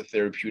a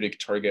therapeutic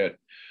target.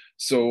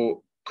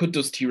 So could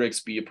those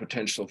Tregs be a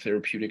potential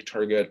therapeutic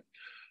target?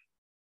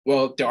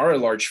 Well, there are a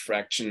large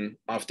fraction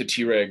of the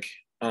Treg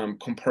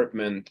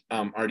compartment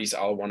are these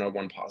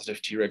IL-101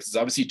 positive Tregs. It's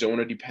obviously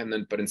donor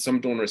dependent, but in some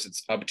donors,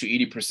 it's up to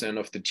 80%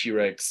 of the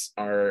Tregs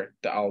are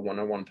the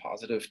IL-101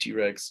 positive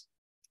Tregs.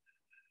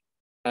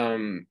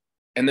 And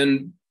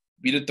then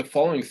we did the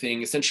following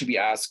thing. Essentially, we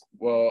asked,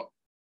 well,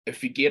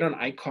 if we get on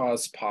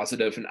ICOS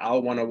positive and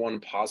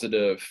IL-101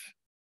 positive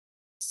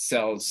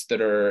cells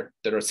that are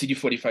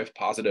CD45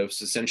 positive,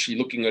 so essentially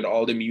looking at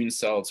all the immune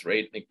cells,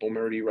 right, like bone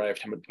marrow derived,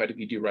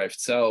 hematopoietically derived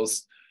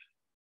cells,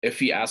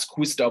 if we ask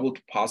who's double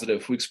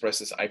positive, who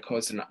expresses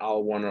ICOS and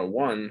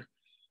IL-101,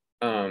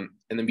 and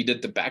then we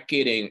did the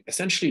backgating,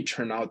 essentially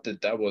turned out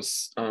that that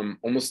was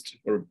almost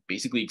or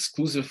basically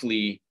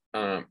exclusively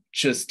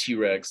just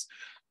Tregs.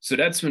 So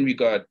that's when we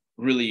got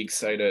really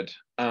excited.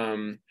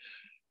 And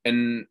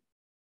then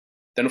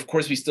of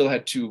course we still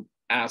had to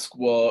ask,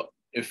 well,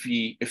 if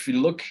we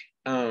look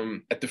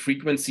at the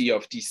frequency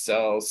of these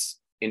cells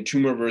in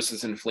tumor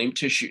versus inflamed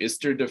tissue, is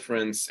there a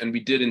difference? And we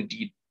did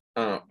indeed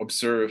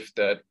observe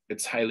that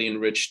it's highly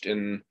enriched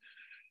in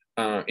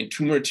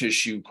tumor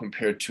tissue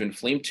compared to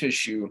inflamed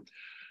tissue.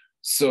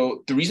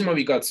 So the reason why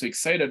we got so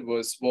excited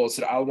was, well,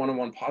 so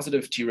IL-101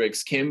 positive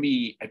Tregs can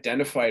be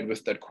identified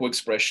with that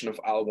co-expression of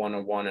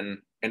IL-101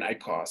 and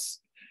ICOS.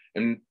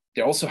 And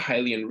they're also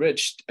highly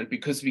enriched. And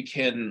because we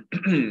can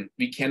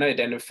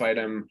identify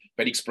them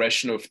by the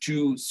expression of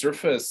two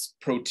surface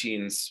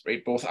proteins,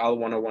 right? Both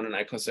IL-101 and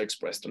ICOS are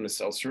expressed on the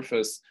cell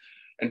surface.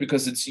 And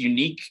because it's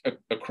unique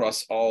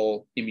across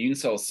all immune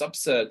cell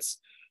subsets,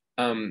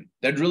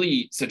 that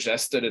really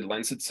suggests that it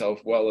lends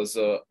itself well as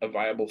a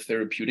viable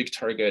therapeutic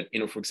target, you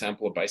know, for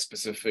example, a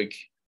bispecific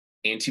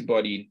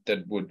antibody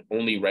that would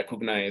only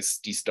recognize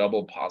these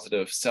double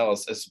positive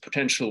cells as a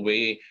potential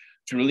way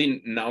to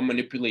really now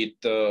manipulate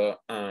the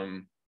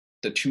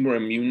tumor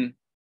immune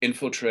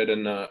infiltrate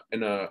in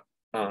a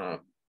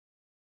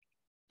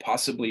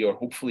possibly or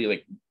hopefully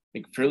like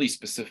fairly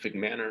specific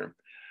manner.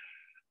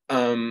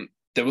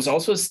 There was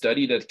also a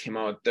study that came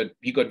out that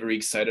we got very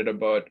excited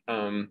about,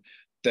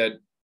 that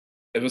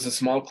it was a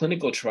small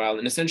clinical trial,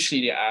 and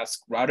essentially they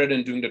asked, rather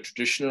than doing the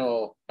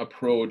traditional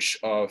approach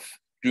of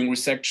doing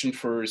resection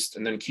first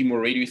and then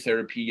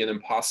chemoradiotherapy and then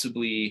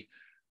possibly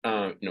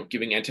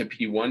giving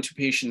anti-PD-1 to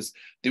patients,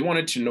 they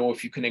wanted to know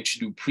if you can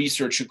actually do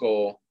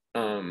pre-surgical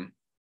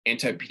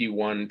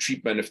anti-PD-1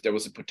 treatment if there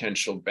was a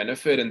potential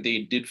benefit. And they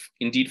did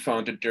indeed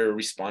found that there are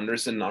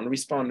responders and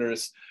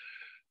non-responders.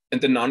 And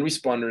the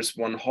non-responders,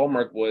 one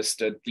hallmark was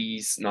that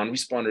these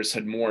non-responders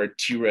had more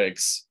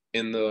Tregs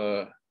in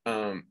the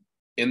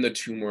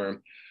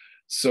tumor.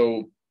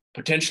 So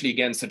potentially,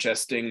 again,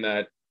 suggesting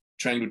that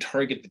trying to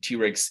target the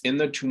Tregs in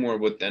the tumor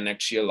would then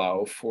actually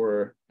allow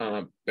for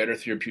better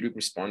therapeutic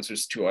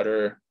responses to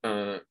other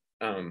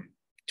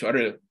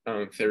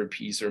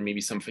therapies, or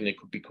maybe something that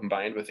could be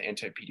combined with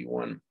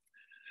anti-PD-1.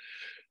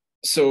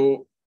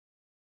 So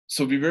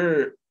we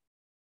were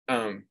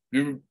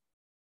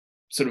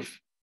sort of,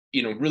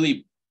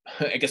 really,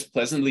 I guess,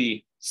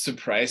 pleasantly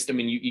surprised. I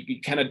mean,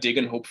 you kind of dig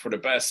and hope for the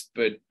best,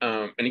 but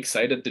and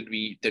excited that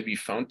we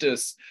found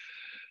this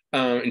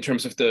in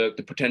terms of the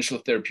potential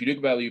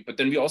therapeutic value. But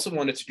then we also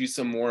wanted to do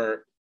some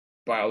more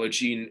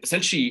biology and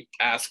essentially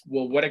ask,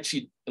 well, what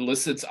actually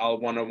elicits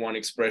IL-101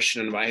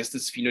 expression, and why has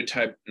this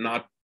phenotype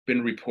not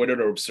been reported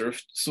or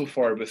observed so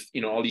far with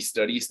all these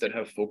studies that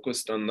have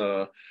focused on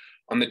the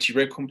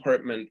Treg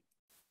compartment.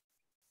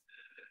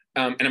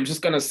 And I'm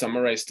just going to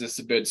summarize this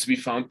a bit. So we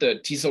found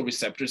that T cell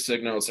receptor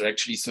signals are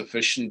actually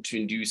sufficient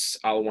to induce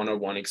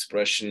IL-101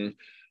 expression,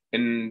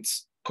 and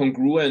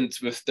congruent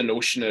with the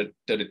notion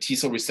that a T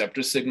cell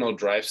receptor signal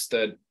drives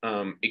that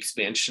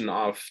expansion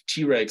of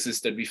Tregs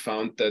is that we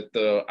found that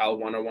the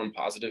IL-101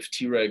 positive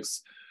Tregs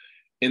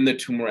in the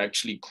tumor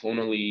actually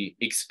clonally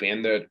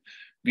expanded.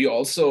 We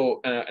also,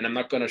 and I'm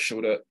not going to show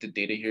the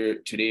data here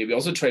today, we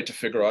also tried to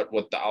figure out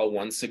what the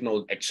IL-1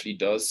 signal actually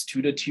does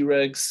to the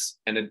Tregs.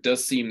 And it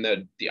does seem that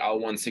the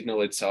IL-1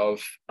 signal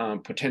itself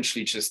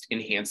potentially just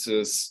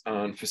enhances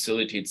and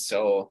facilitates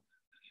cell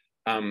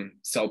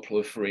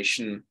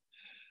proliferation.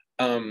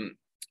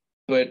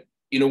 But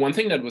one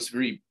thing that was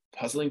very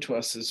puzzling to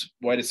us is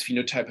why this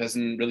phenotype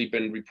hasn't really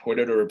been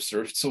reported or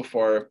observed so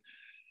far.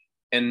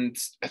 And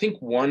I think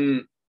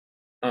one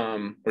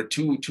or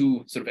two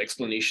sort of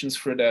explanations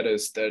for that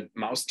is that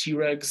mouse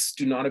Tregs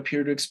do not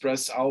appear to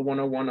express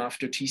IL-101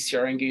 after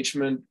TCR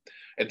engagement,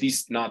 at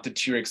least not the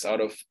Tregs out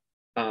of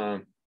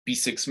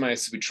B6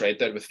 mice. We tried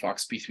that with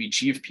FOXP3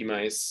 GFP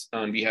mice,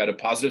 and we had a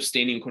positive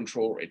staining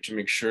control, right, to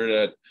make sure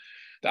that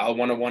the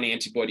IL-101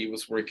 antibody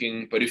was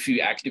working. But if you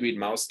activate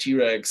mouse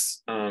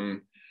Tregs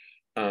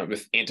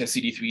with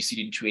anti-CD3,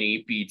 CD2, and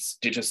 8 beats,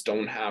 they just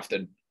don't have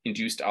that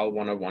induced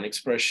IL-101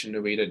 expression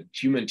the way that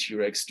human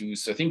Tregs do.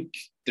 So I think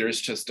there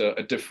is just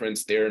a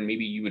difference there, and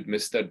maybe you would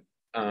miss that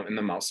in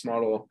the mouse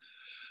model.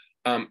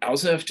 I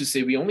also have to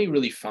say we only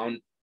really found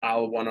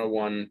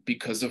IL-101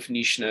 because of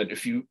NicheNet.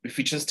 If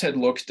we just had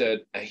looked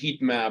at a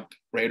heat map,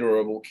 right, or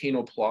a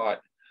volcano plot,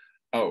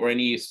 or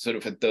any sort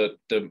of at the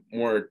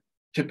more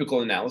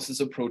typical analysis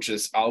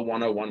approaches,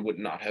 IL-101 would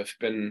not have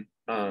been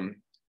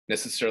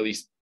necessarily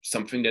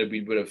something that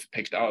we would have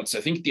picked out. So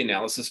I think the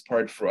analysis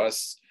part for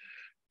us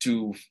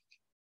to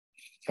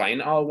find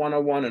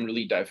IL-101 and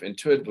really dive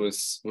into it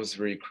was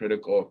very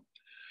critical.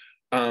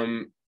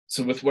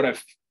 So with what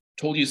I've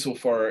told you so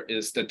far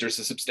is that there's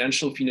a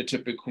substantial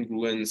phenotypic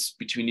congruence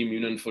between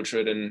immune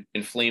infiltrate and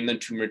inflamed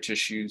and tumor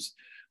tissues.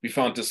 We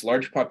found this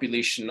large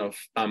population of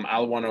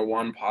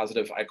IL-101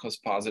 positive,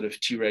 ICOS positive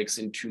Tregs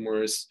in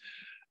tumors.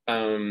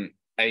 I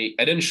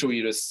didn't show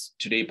you this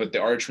today, but they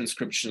are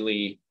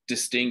transcriptionally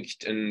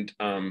distinct, and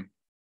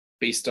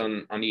based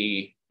on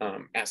the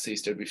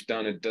assays that we've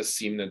done, it does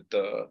seem that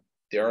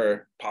they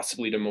are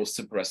possibly the most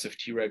suppressive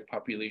Treg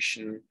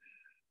population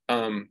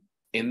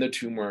in the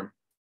tumor.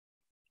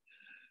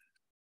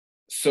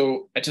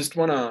 So I just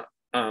want to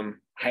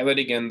highlight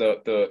again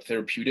the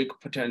therapeutic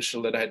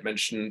potential that I had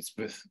mentioned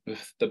with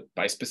the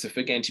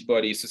bispecific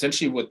antibodies.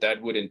 Essentially what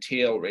that would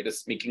entail, right,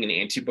 is making an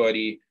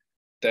antibody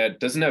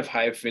that doesn't have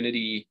high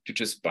affinity to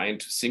just bind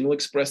to single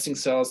expressing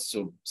cells,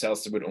 so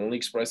cells that would only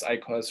express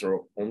ICOS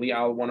or only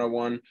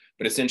IL-101,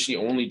 but essentially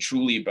only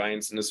truly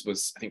binds, and this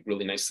was, I think,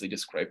 really nicely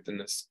described in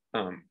this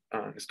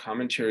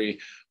commentary,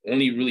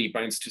 only really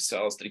binds to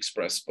cells that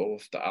express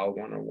both the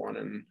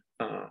IL-101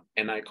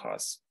 and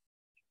ICOS.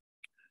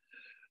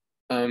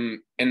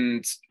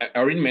 And I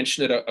already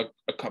mentioned it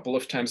a couple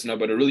of times now,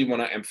 but I really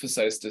want to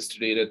emphasize this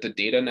today, that the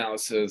data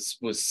analysis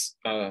was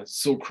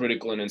so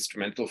critical and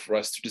instrumental for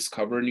us to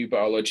discover new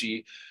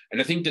biology. And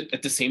I think that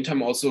at the same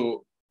time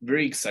also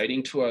very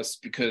exciting to us,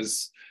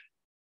 because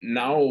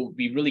now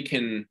we really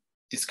can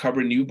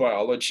discover new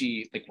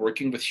biology, like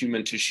working with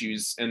human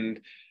tissues. And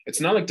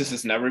it's not like this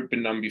has never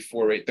been done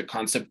before, right? The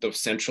concept of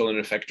central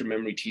and effector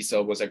memory T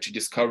cell was actually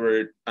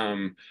discovered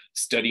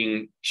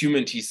studying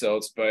human T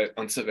cells by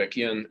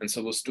Ansavecchia and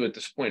Salostu at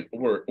this point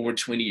over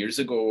 20 years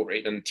ago,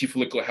 right? And T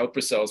follicular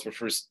helper cells were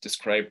first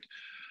described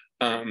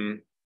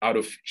out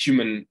of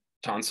human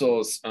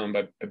tonsils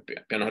by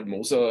Bernhard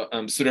Moser.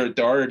 So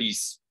there are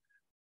these,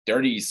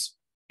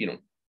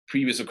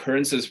 previous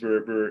occurrences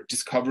where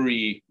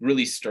discovery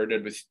really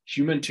started with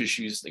human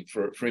tissues, like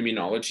for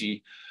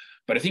immunology.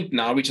 But I think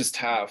now we just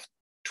have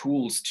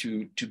tools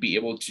to be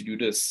able to do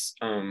this.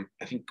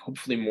 I think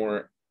hopefully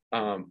more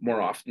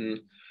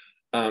often.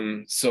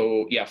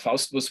 So yeah,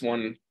 Faust was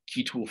one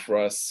key tool for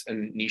us,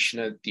 and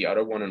NicheNet the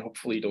other one, and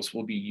hopefully those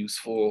will be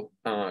useful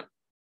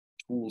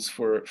tools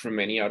for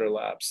many other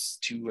labs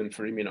too, and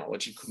for the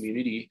immunology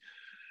community.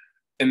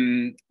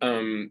 And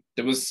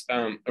there was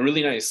a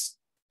really nice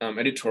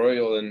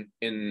editorial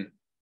in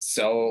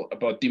Cell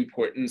about the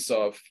importance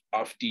of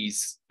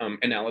these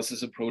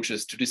analysis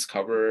approaches to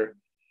discover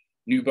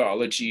new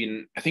biology.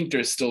 And I think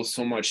there's still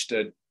so much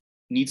that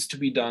needs to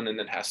be done and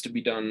that has to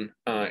be done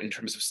in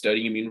terms of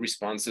studying immune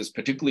responses,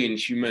 particularly in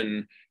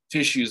human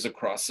tissues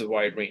across a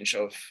wide range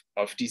of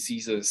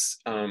diseases.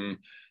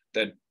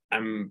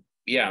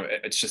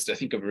 It's just, I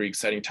think, a very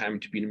exciting time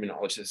to be an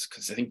immunologist,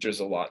 because I think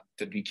there's a lot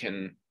that we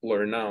can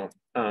learn now.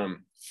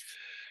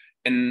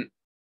 And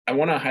I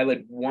want to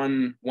highlight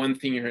one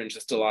thing here in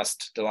just the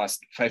last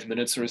 5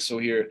 minutes or so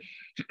here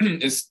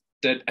is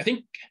that I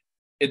think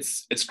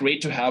it's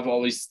great to have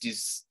all these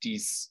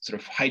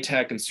sort of high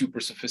tech and super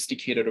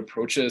sophisticated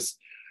approaches,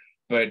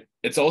 but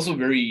it's also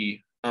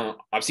very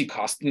obviously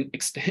cost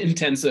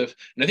intensive.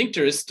 And I think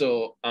there is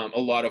still a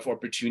lot of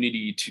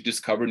opportunity to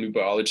discover new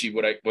biology,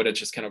 what I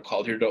just kind of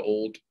called here the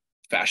old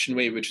fashioned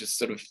way, which is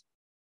sort of,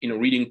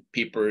 reading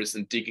papers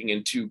and digging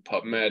into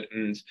PubMed.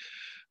 And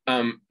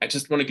I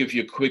just want to give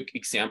you a quick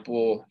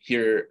example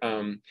here.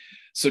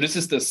 So this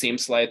is the same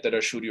slide that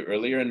I showed you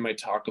earlier in my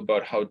talk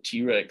about how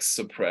Tregs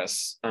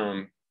suppress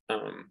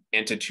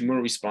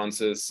anti-tumor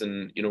responses.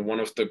 And one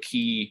of the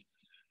key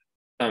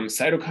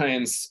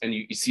cytokines, and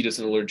you see this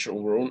in the literature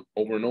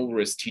over and over,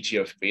 is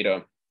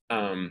TGF-beta.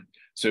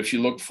 So if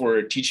you look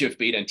for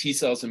TGF-beta and T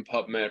cells in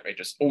PubMed, right,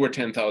 there's over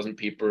 10,000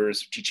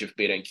 papers.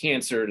 TGF-beta in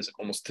cancer, there's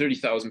almost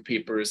 30,000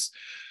 papers.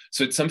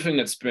 So it's something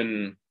that's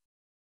been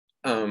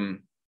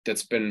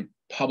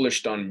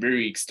published on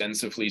very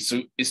extensively.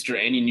 So is there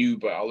any new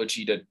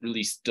biology that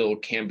really still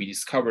can be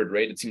discovered,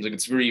 right? It seems like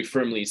it's very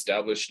firmly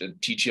established that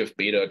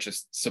TGF-beta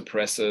just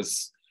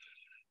suppresses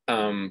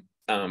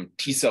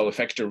T cell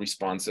effector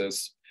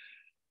responses.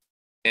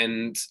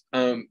 And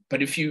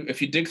but if you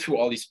dig through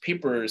all these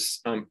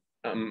papers,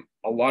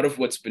 a lot of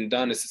what's been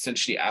done is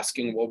essentially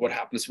asking, well, what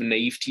happens when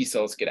naive T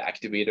cells get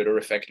activated or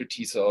effector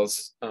T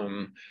cells,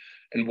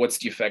 and what's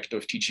the effect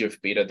of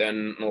TGF-beta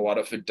then? And a lot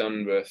of it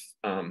done with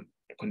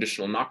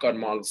conditional knockout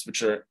models,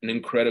 which are an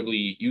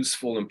incredibly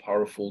useful and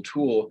powerful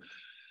tool.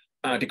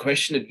 The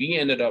question that we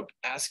ended up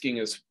asking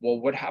is, well,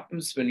 what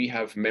happens when we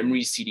have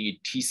memory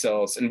CD8 T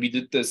cells? And we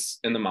did this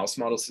in the mouse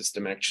model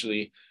system,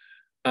 actually.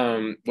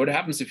 What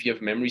happens if you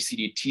have memory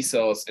CD8 T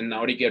cells and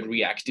now they get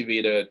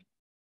reactivated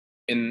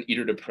in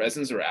either the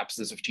presence or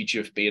absence of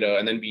TGF-beta?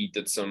 And then we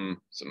did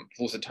some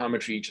flow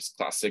cytometry, just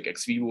classic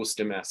ex vivo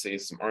stim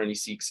assays, some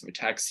RNA-seq, some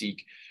ATAC-seq,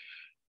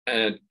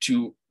 and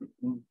to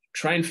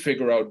try and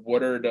figure out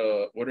what are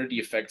the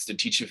effects that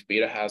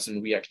TGF-beta has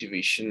in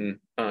reactivation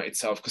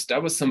itself, because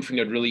that was something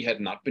that really had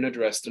not been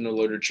addressed in the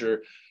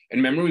literature.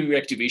 And memory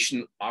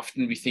reactivation,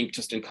 often we think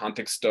just in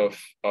context of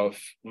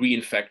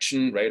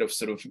reinfection, right, of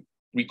sort of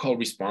recall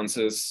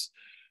responses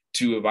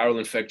to a viral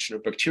infection or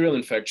bacterial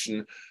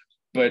infection.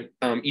 But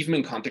even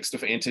in context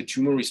of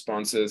anti-tumor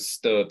responses,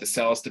 the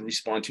cells that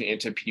respond to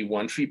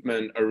anti-PD-1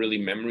 treatment are really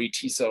memory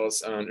T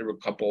cells. There were a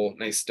couple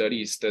nice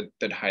studies that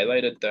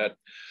highlighted that.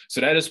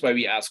 So that is why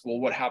we ask, well,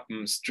 what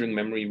happens during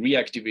memory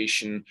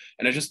reactivation?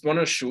 And I just want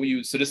to show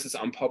you, so this is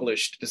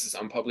unpublished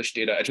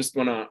data. I just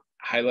want to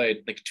highlight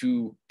like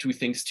two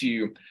things to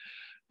you.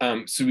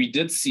 So we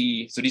did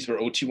see, so these were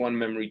OT1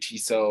 memory T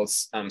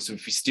cells. So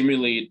if we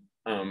stimulate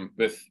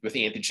with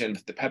the antigen,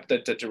 with the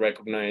peptide that they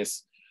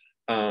recognize,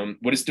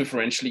 what is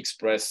differentially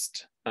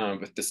expressed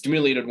with the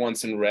stimulated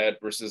ones in red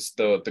versus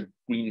the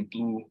green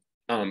blue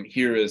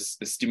here is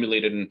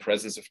stimulated in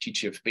presence of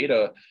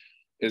TGF-beta,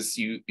 is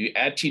you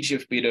add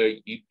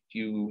TGF-beta,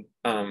 you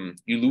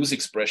lose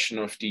expression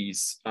of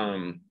these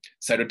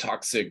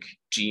cytotoxic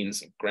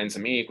genes,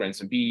 granzyme A,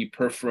 granzyme B,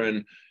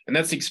 perforin, and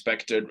that's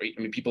expected, right?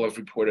 I mean, people have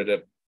reported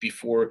it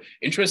before.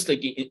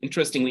 Interestingly,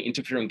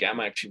 interferon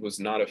gamma actually was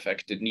not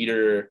affected,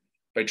 neither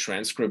by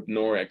transcript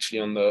nor actually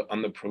on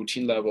the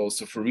protein level.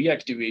 So for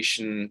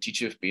reactivation,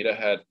 TGF-beta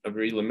had a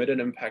very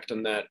limited impact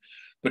on that.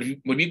 But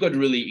what we got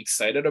really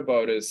excited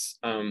about is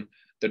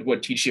that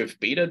what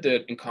TGF-beta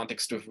did in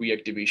context of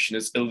reactivation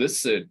is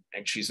elicit,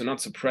 actually, so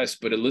not suppress,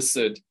 but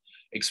elicit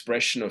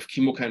expression of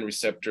chemokine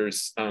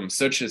receptors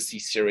such as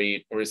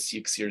CCR8 or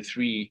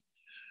CXCR3.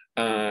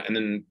 And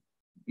then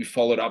we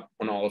followed up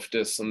on all of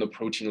this on the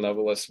protein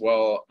level as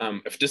well.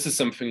 If this is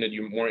something that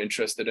you're more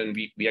interested in,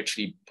 we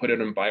actually put it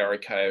in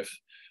bioRxiv.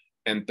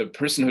 And the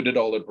person who did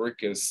all that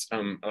work is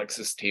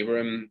Alexis Tabor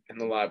in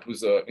the lab,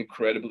 who's an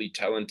incredibly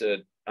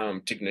talented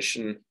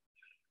technician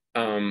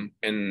and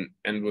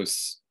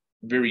was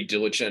very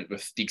diligent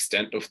with the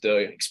extent of the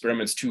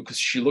experiments too, because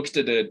she looked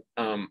at it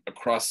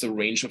across a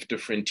range of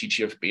different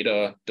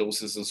TGF-beta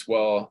doses as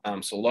well.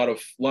 So a lot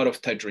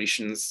of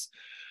titrations.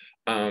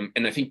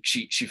 And I think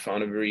she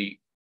found a very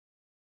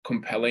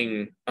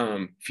compelling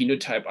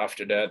phenotype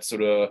after that.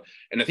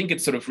 And I think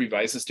it sort of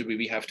revises the way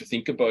we have to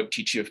think about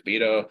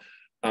TGF-beta,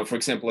 for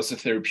example, as a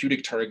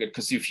therapeutic target,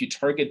 because if you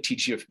target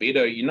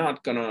TGF-beta, you're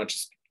not gonna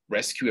just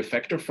rescue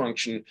effector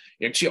function,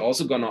 you're actually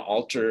also gonna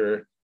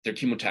alter the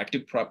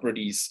chemotactic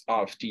properties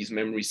of these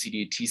memory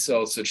CD8 T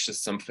cells. So it's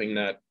just something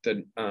that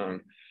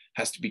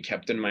has to be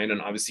kept in mind.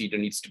 And obviously there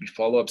needs to be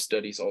follow-up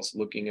studies also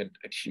looking at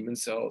human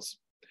cells.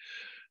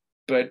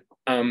 But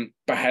by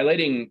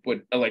highlighting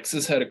what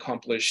Alexis had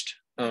accomplished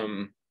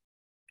and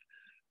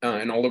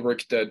all the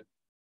work that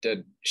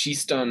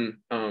she's done,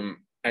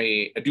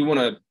 I do want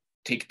to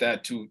take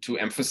that to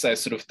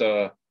emphasize sort of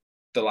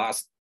the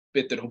last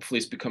bit that hopefully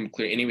has become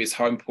clear anyways,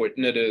 how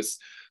important it is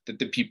that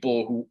the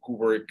people who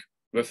work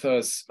with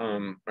us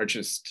are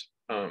just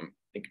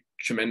like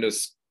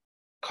tremendous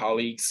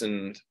colleagues.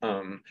 And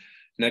in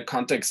that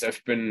context,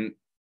 I've been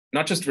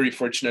not just very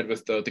fortunate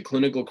with the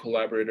clinical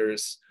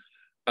collaborators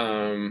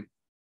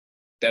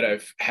that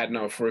I've had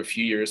now for a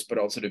few years, but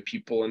also the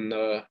people in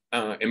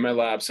my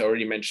labs. I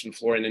already mentioned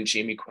Florian and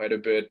Jamie quite a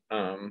bit.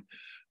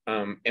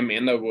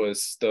 Amanda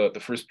was the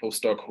first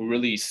postdoc who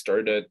really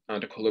started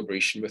the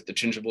collaboration with the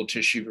gingival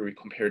tissue where we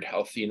compared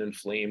healthy and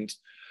inflamed.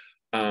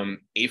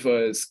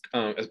 Eva is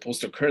as a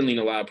postdoc currently in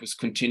the lab, who's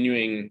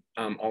continuing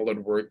all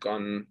that work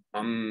on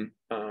the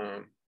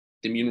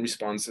immune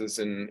responses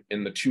in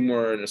the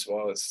tumor, and as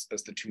well as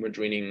the tumor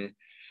draining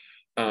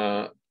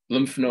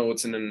lymph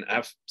nodes. And then I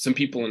have some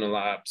people in the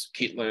labs,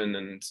 Caitlin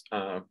and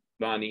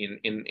Vani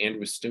and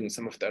Andrew's doing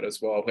some of that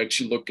as well, who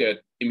actually look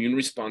at immune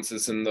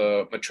responses in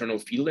the maternal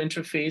fetal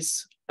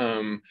interface.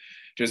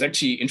 There's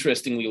actually,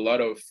 interestingly, a lot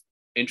of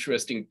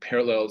interesting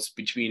parallels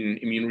between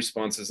immune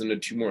responses in the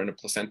tumor and the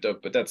placenta,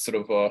 but that's sort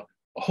of a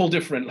whole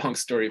different long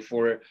story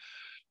for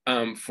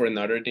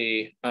another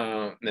day.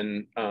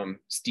 Then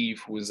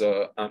Steve, who's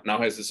now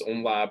has his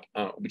own lab,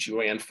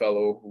 OBGYN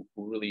fellow, who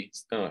really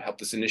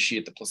helped us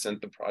initiate the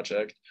placenta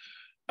project.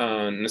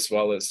 And as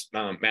well as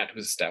Matt,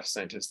 who's a staff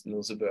scientist, and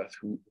Elizabeth,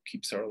 who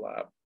keeps our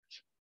lab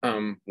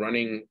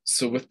running.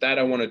 So with that,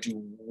 I want to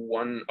do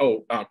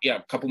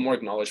a couple more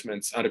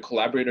acknowledgements. The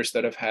collaborators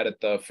that I've had at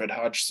the Fred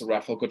Hutch, so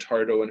Rafael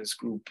Gotardo and his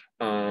group,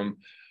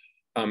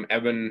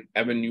 Evan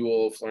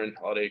Newell, Florian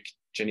Holick,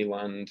 Jenny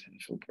Lund,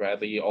 and Phil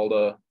Bradley, all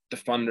the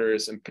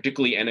funders, and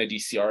particularly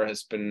NIDCR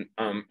has been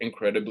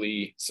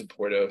incredibly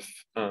supportive.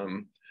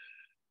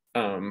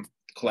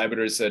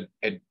 Collaborators at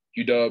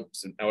UW,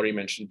 so I already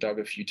mentioned Doug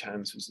a few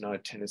times, who's now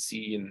at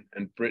Tennessee,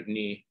 and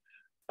Brittany,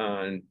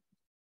 and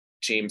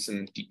James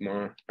and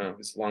Dietmar,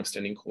 who's a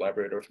longstanding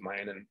collaborator of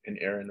mine, and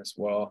Aaron as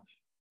well.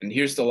 And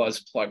here's the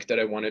last plug that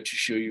I wanted to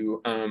show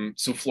you.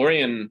 So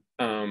Florian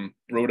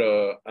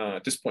wrote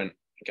at this point,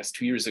 I guess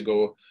 2 years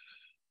ago,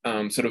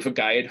 sort of a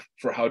guide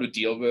for how to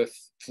deal with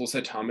flow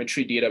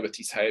cytometry data, with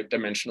these high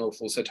dimensional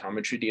flow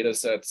cytometry data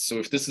sets. So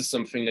if this is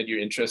something that you're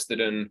interested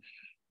in,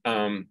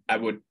 I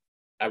would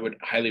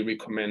highly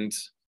recommend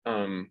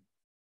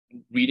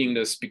reading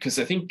this, because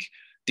I think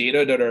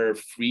data that are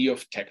free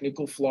of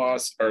technical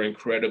flaws are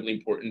incredibly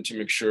important to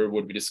make sure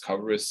what we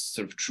discover is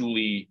sort of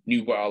truly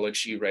new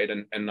biology, right?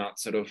 And not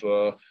sort of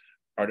a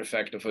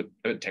artifact of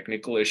a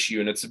technical issue.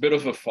 And it's a bit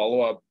of a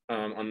follow-up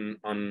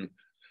on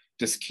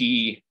this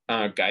key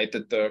guide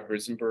that the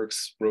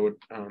Herzenbergs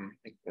wrote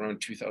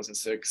around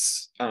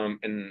 2006. I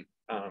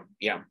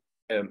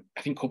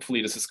think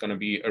hopefully this is going to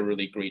be a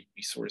really great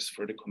resource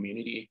for the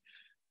community.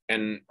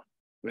 And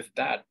with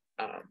that,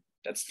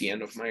 that's the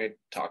end of my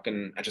talk.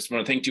 And I just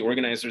want to thank the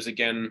organizers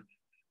again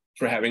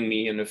for having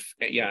me. And if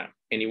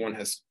anyone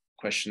has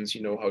questions,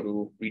 you know how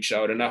to reach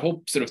out. And I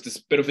hope sort of this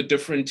bit of a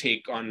different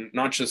take on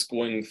not just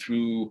going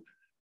through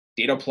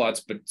data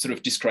plots, but sort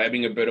of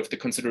describing a bit of the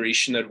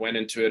consideration that went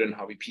into it and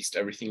how we pieced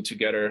everything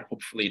together.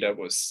 Hopefully that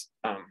was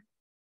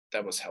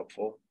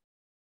helpful.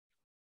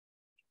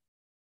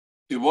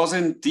 It was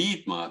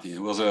indeed, Martin.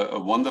 It was a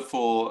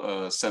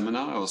wonderful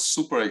seminar. It was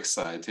super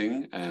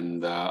exciting,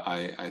 and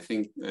I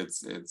think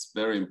it's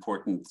very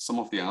important. Some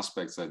of the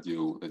aspects that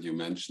you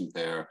mentioned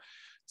there,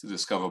 to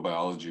discover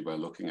biology by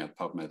looking at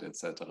PubMed,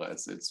 etc.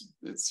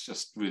 It's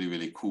just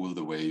really cool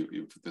the way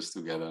you put this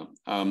together.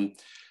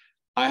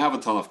 I have a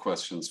ton of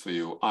questions for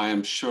you. I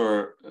am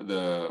sure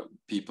the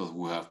people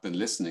who have been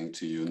listening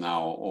to you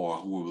now, or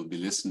who will be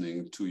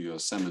listening to your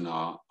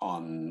seminar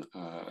on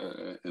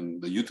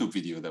in the YouTube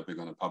video that we're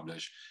going to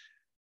publish,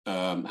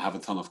 have a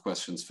ton of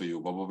questions for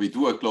you. But what we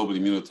do at Global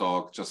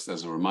IMMUNOTALK, just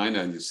as a reminder,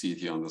 and you see it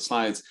here on the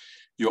slides,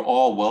 you're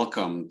all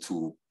welcome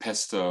to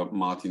pester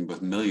Martin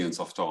with millions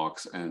of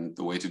talks. And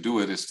the way to do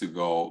it is to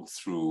go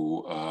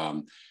through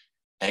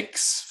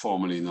X,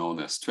 formerly known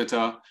as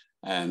Twitter,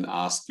 and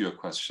ask your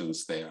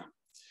questions there.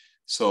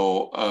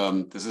 So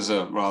this is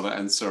a rather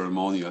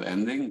unceremonial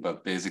ending,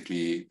 but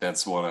basically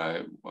that's what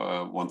I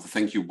want to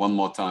thank you one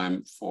more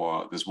time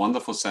for this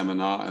wonderful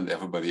seminar, and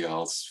everybody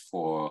else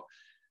for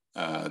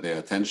their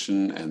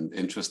attention and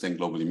interest in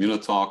Global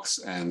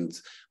IMMUNOTALKs. And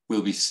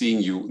we'll be seeing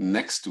you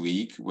next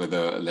week with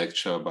a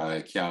lecture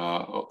by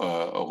Chiara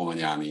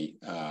Romagnani,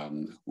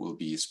 who will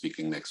be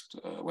speaking next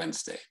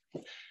Wednesday.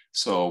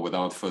 So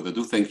without further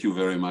ado, thank you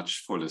very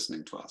much for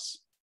listening to us.